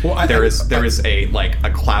disperses. Well, there is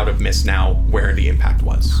a cloud of mist now where the impact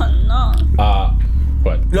was.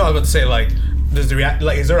 What? No, I was about to say, like, does the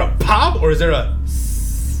is there a pop or is there a...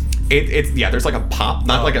 There's like a pop,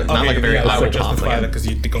 not like a very loud pop. Because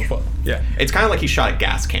you go for... Yeah. It's kind of like he shot a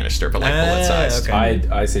gas canister, but like bullet size. okay.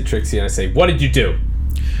 I say Trixie and I say, what did you do?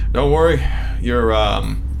 Don't worry, your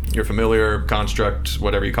familiar construct,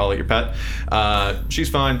 whatever you call it, your pet. She's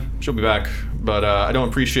fine. She'll be back. But I don't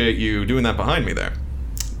appreciate you doing that behind me there.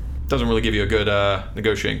 Doesn't really give you a good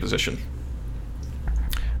negotiating position.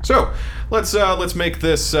 So let's make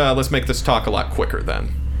this talk a lot quicker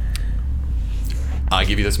then. I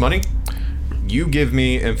give you this money. You give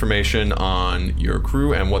me information on your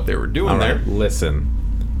crew and what they were doing All there. right,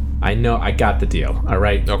 listen. I know I got the deal, all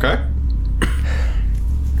right? Okay.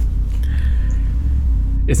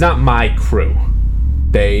 It's not my crew.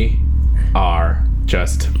 They are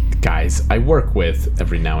just guys I work with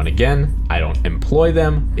every now and again. I don't employ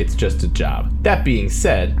them. It's just a job. That being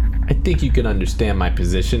said, I think you can understand my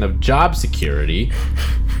position of job security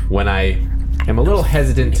when I am a little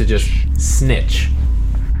hesitant to just snitch.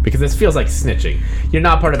 Because this feels like snitching. You're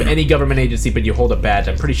not part of any government agency, but you hold a badge.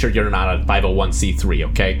 I'm pretty sure you're not a 501c3,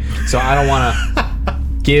 okay? So I don't want to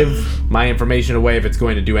give my information away if it's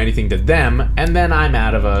going to do anything to them, and then I'm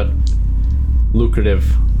out of a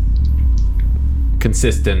lucrative,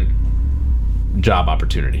 consistent job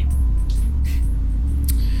opportunity.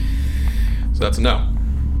 So that's a no.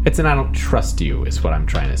 It's an I don't trust you is what I'm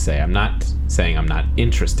trying to say. I'm not saying I'm not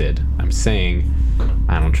interested. I'm saying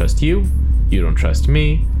I don't trust you. You don't trust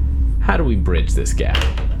me. How do we bridge this gap?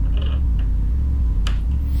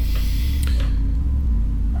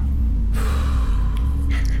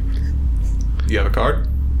 You have a card?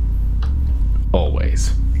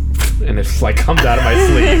 Always. And it's like comes out of my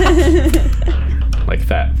sleeve. Like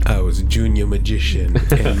that. I was a junior magician.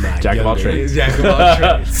 In my Jack of all younger trades. days. Jack of all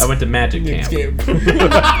trades. I went to magic camp.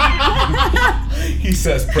 He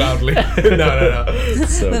says proudly. No.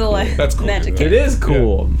 So Little cool. That's cool. magic. It is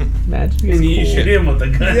cool. Magic is And you shoot cool. him with a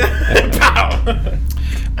gun.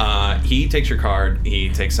 Pow! He takes your card. He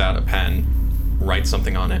takes out a pen, writes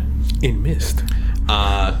something on it, In mist.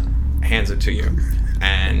 hands it to you,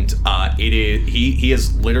 and it is he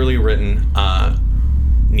has literally written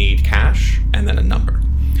need cash and then a number,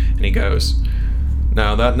 and he goes,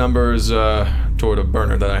 now that number is toward a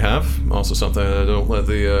burner that I have, also something that I don't let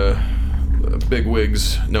the big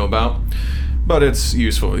wigs know about, but it's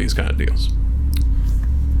useful for these kind of deals.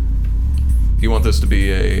 If you want this to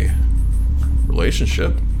be a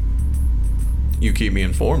relationship, you keep me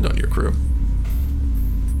informed on your crew.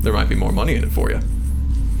 There might be more money in it for you.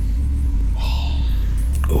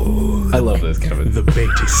 I love this, Kevin. The bait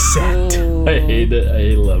is set. I hate it.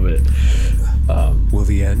 I love it. Will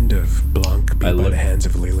the end of Blanc be I by look- the hands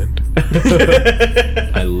of Leland?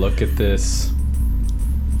 I look at this.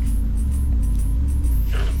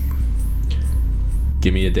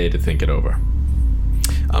 Give me a day to think it over.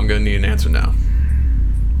 I'm gonna need an answer now.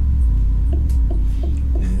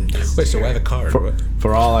 Wait, so why the card? What?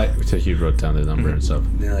 For all I, so he wrote down the number and stuff.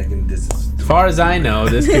 Yeah, like this is. As far as I know,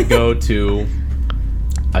 this could go to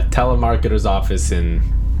a telemarketer's office in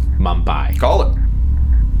Mumbai. Call it.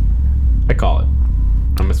 I call it.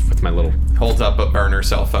 I'm just with my little. Holds up a burner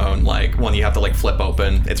cell phone, like one you have to like flip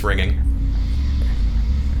open. It's ringing.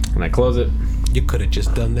 And I close it. You could have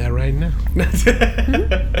just done that right now.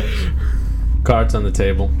 Cards on the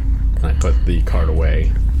table. And I put the card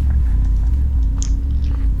away.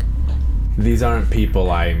 These aren't people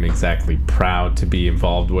I'm exactly proud to be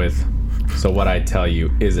involved with. So what I tell you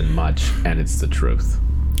isn't much, and it's the truth.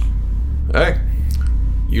 Hey,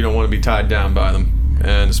 you don't want to be tied down by them,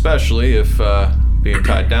 and especially if being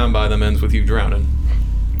tied down by them ends with you drowning.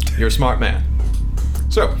 You're a smart man.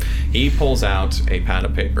 So he pulls out a pad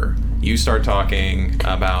of paper. You start talking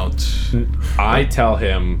about. I tell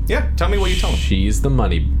him, Yeah, tell me what you tell him. she's the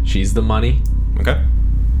money. She's the money. Okay.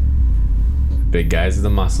 Big guy's the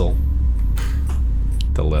muscle.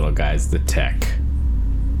 The little guy's the tech.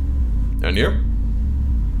 And you?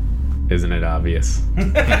 Isn't it obvious? You're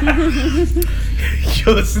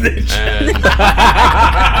the snitch. And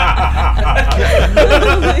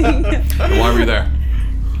why were you there?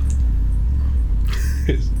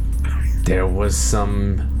 There was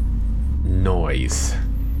some noise.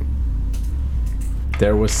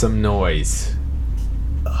 There was some noise.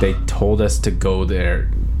 They told us to go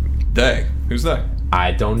there. They. Who's they?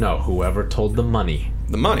 I don't know. Whoever told the money.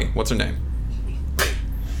 The money. What's her name?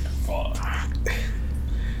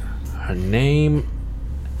 Her name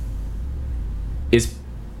is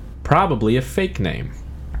probably a fake name,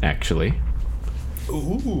 actually.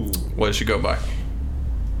 What does she go by?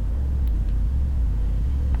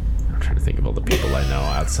 I'm trying to think of all the people I know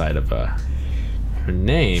outside of her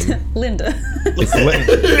name. Linda. It's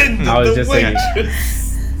I was just thinking.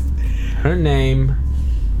 Her name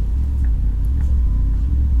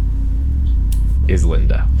is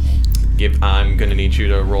Linda. I'm gonna need you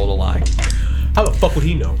to roll a lie. How the fuck would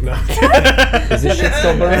he know? No. Is this shit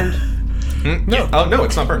still burned? No. Oh no,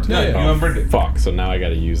 it's not burnt. Yeah, yeah. Oh, fuck. So now I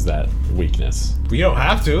gotta use that weakness. You don't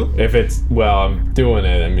have to. If it's, well, I'm doing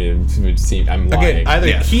it. I mean, it would seem I'm lying. Again, either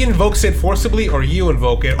Yeah. he invokes it forcibly or you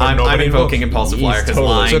invoke it. Or I'm nobody invoking invokes it. impulsive liar because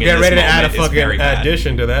totally- lying. So in get this ready to add a moment is very fucking bad.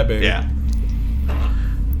 addition to that, baby. Yeah.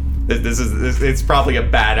 It's probably a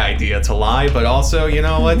bad idea to lie, but also, you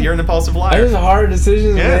know what? You're an impulsive That liar. was a hard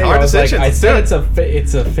decision to Yeah, make. hard I was decisions. Like, I Let's said do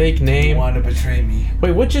it's a fake You name. want to betray me?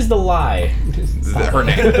 Wait, which is the lie? Her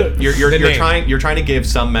name. You're name. trying to give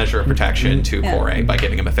some measure of protection to Yeah. Corey by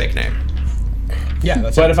giving him a fake name. Yeah,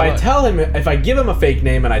 that's But what if I it's tell him, if I give him a fake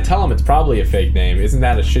name and I tell him it's probably a fake name, isn't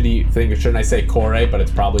that a shitty thing? Or shouldn't I say Corey, but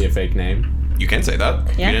it's probably a fake name? You can say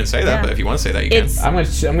that. Yeah. You didn't say that, Yeah. but if you want to say that, you It's- can.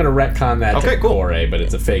 I'm gonna retcon that Okay, to cool. Corey, but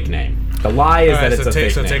it's a fake name. The lie is Alright, that it's so a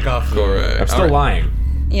fake name. take off. Corey. I'm still Alright. lying.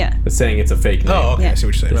 Yeah. But saying it's a fake name. Oh, okay. Yeah. I see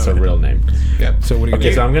what you're saying. It's a Okay. real name. Yeah. So what are you Okay,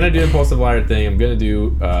 gonna so I'm gonna do impulsive liar thing. I'm gonna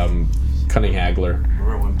do cunning haggler.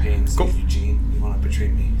 Remember when Payne Cool. said Eugene? You want to betray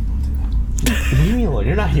me? Don't do that. Leave me alone.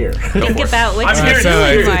 You're not here. Go Think for it. about what I'm you're here do? So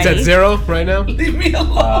to doing, it's at Marty. 0 right now. Leave me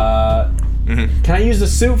alone. Can I use the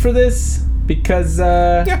suit for this? Because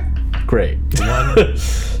Yeah. great.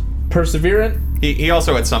 Perseverant. He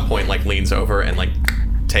also at some point like leans over and like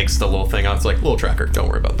takes the little thing out. It's like little tracker. Don't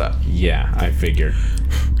worry about that. Yeah, I figured.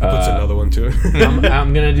 Puts another one to it.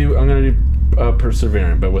 I'm gonna do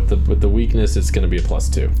perseverant, but with the weakness, it's gonna be a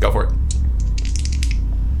 +2. Go for it.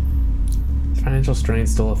 Is financial strain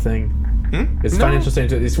still a thing? Is No. financial strain?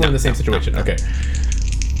 It's one in the same situation. Okay,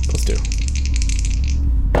 +2.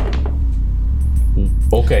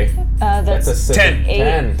 Okay, That's that's a 10. 8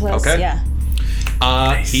 10. plus, Okay. yeah.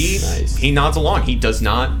 He nods along. He does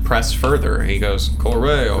not press further. He goes,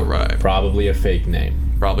 Corey, all right. Probably a fake name.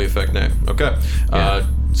 Probably a fake name. Okay. Yeah.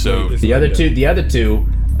 So The other two,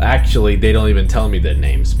 actually, they don't even tell me their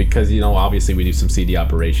names because obviously we do some CD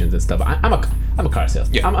operations and stuff. I'm a car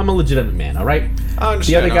salesman. Yeah. I'm a legitimate man. All right. I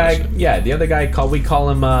The other understand. guy, the other guy we call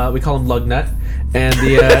him Lugnut, and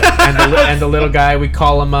the and the little guy we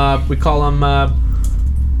call him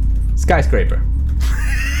Skyscraper.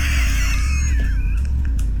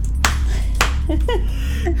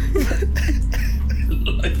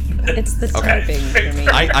 It's the Okay. typing for me.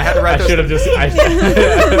 I had to write I this. should have just.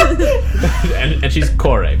 And she's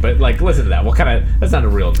Corey, but listen to that. What kind of? That's not a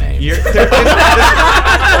real name. This is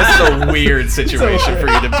a weird situation for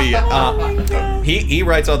you to be in. He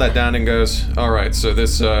writes all that down and goes, all right, so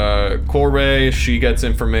this Corey, she gets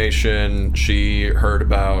information. She heard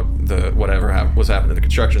about the whatever was happening at the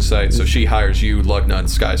construction site, so she hires you, Lugnut, and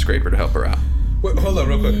Skyscraper to help her out. Wait, hold on,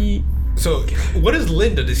 real quick. So, what is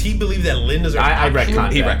Linda? Does he believe that Linda's? I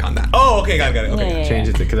retconned He that. retconned that. Oh, okay, got it. Okay, Yeah. Change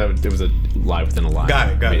it because it was a lie within a lie. got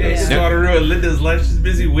it. It's not to ruin Linda's life. She's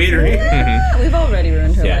busy waitering. We've already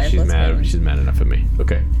ruined her Yeah, life. she's let's mad. be She's mad enough at me.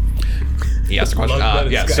 Okay. He asked the question. Lugnut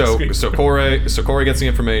and Yeah, Skyscraper. so Corey gets the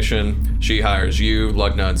information. She hires you,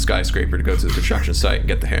 Lugnut, and Skyscraper to go to the construction site and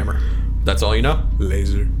get the hammer. That's all you know?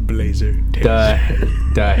 Laser, blazer,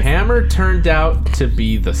 The hammer turned out to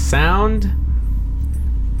be the sound.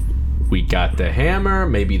 We got the hammer.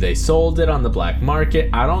 Maybe they sold it on the black market.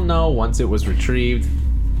 I don't know. Once it was retrieved,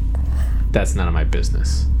 that's none of my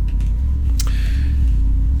business.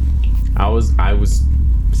 I was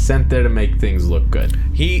sent there to make things look good.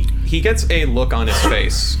 He gets a look on his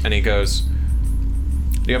face and he goes,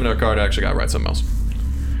 do you have another card? I actually got to write something else.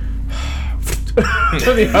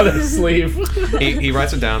 To the other sleeve. He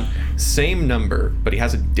writes it down. Same number, but he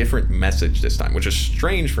has a different message this time, which is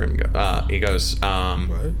strange for him. He goes,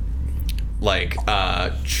 What? like,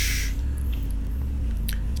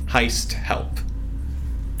 heist help.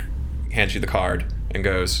 Hands you the card and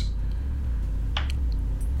goes,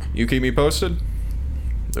 you keep me posted?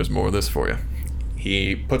 There's more of this for you.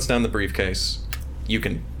 He puts down the briefcase. You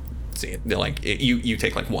can see it. You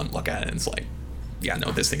take like one look at it and it's like, yeah,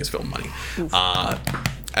 no, this thing is filled with money.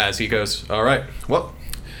 As he goes, all right, well,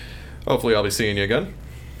 hopefully I'll be seeing you again.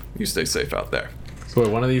 You stay safe out there. So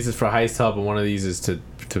wait, one of these is for heist help and one of these is to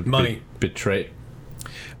Money. betray.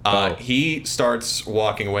 He starts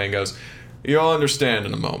walking away and goes, you'll understand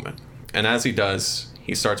in a moment. And as he does,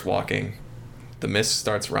 he starts walking. The mist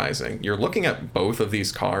starts rising. You're looking at both of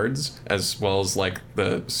these cards as well as like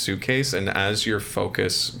the suitcase, and as your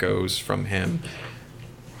focus goes from him,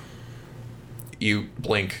 you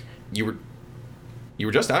blink. You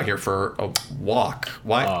were just out here for a walk.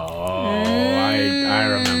 Why? Oh, I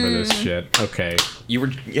remember this shit. Okay. You were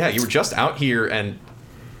just out here, and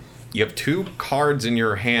you have two cards in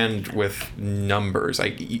your hand with numbers.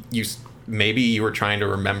 Maybe you were trying to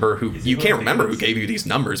remember who. You can't remember who gave you these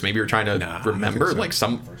numbers. Maybe you're trying to remember like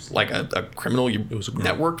a criminal you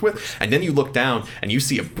networked with, and then you look down and you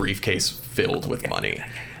see a briefcase filled with money,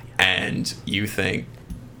 and you think,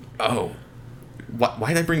 oh, why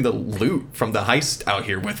did I bring the loot from the heist out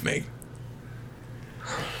here with me?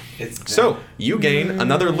 So you gain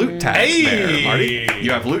another loot tag there, Marty.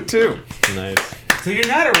 You have loot too. Nice. So you're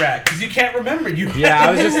not a rat because you can't remember. Yeah,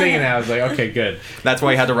 I was just thinking that. I was like, okay, good. That's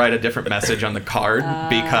why you had to write a different message on the card,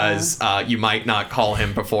 because you might not call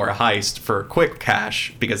him before a heist for quick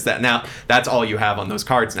cash, because that's all you have on those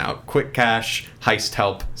cards now. Quick cash, heist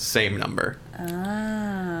help, same number.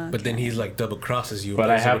 But then he's like double crosses you.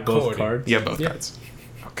 But I There's a have both recording. cards. You have both cards.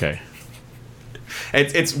 Okay.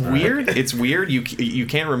 It's weird. It's weird. You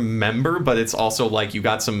can't remember, but it's also like you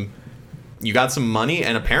got some money,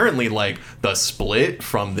 and apparently like the split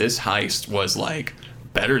from this heist was like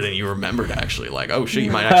better than you remembered, actually. Like, oh shit,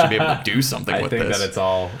 you might actually be able to do something I with think this. that it's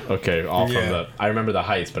all okay. All from Yeah. I remember the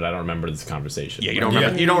heist, but I don't remember this conversation. Yeah, you don't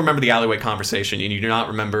remember. You don't remember the alleyway conversation, and you do not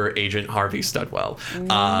remember Agent Harvey Studwell.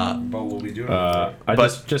 But we'll be doing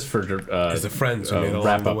Just for the friends we made along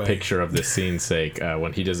wrap the up way. picture of this scene's sake,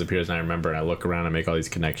 when he disappears and I remember and I look around and make all these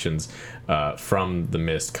connections, from the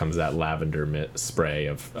mist comes that lavender spray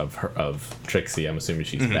of Trixie. I'm assuming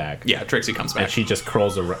she's back. Yeah, Trixie comes back. And she just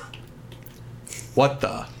curls around. What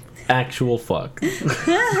the? Actual fuck.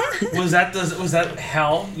 Was that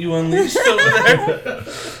hell you unleashed over there?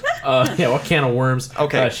 Yeah, what can of worms?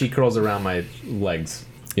 Okay. She curls around my legs.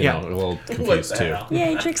 You Yeah. know, a little What confused the too. hell?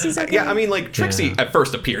 Yay, Trixie's okay. Yeah, I mean, like Trixie Yeah. at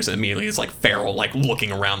first appears and immediately is like feral, like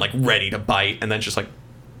looking around, like ready to bite, and then just like,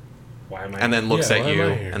 Why am I? and then looks Yeah, at why am you,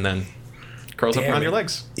 I here? and then curls up Damn around it. your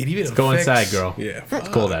legs. It even Go affects- inside, girl. Yeah. It's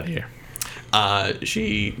cold out here.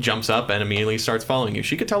 She jumps up and immediately starts following you.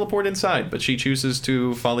 She could teleport inside, but she chooses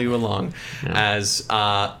to follow you along. As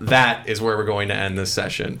that is where we're going to end this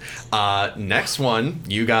session. Next one,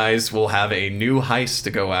 you guys will have a new heist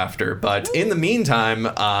to go after. But in the meantime,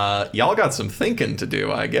 y'all got some thinking to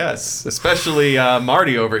do, I guess. Especially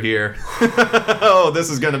Marty over here. Oh, this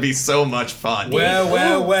is going to be so much fun.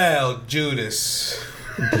 Well, Judas.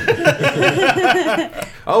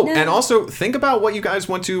 And also think about what you guys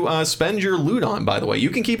want to spend your loot on, by the way. You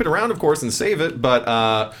can keep it around, of course, and save it,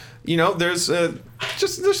 but there's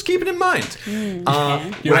just keep it in mind.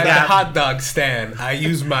 You're at the hot dog stand. I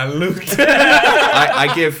use my loot.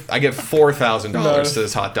 I give $4,000 to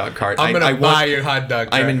this hot dog cart. I'm gonna buy your hot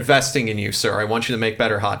dog cart. I'm investing in you, sir. I want you to make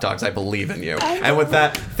better hot dogs. I believe in you. And with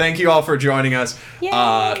that, thank you all for joining us.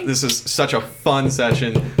 This is such a fun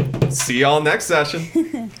session. See y'all next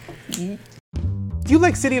session. Do you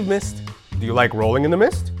like City of Mist? Do you like Rolling in the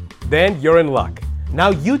Mist? Then you're in luck.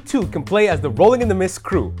 Now you too can play as the Rolling in the Mist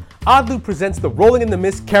crew. Oddloop presents the Rolling in the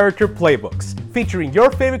Mist character playbooks, featuring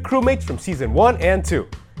your favorite crewmates from Season 1 and 2.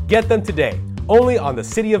 Get them today, only on the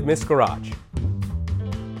City of Mist Garage.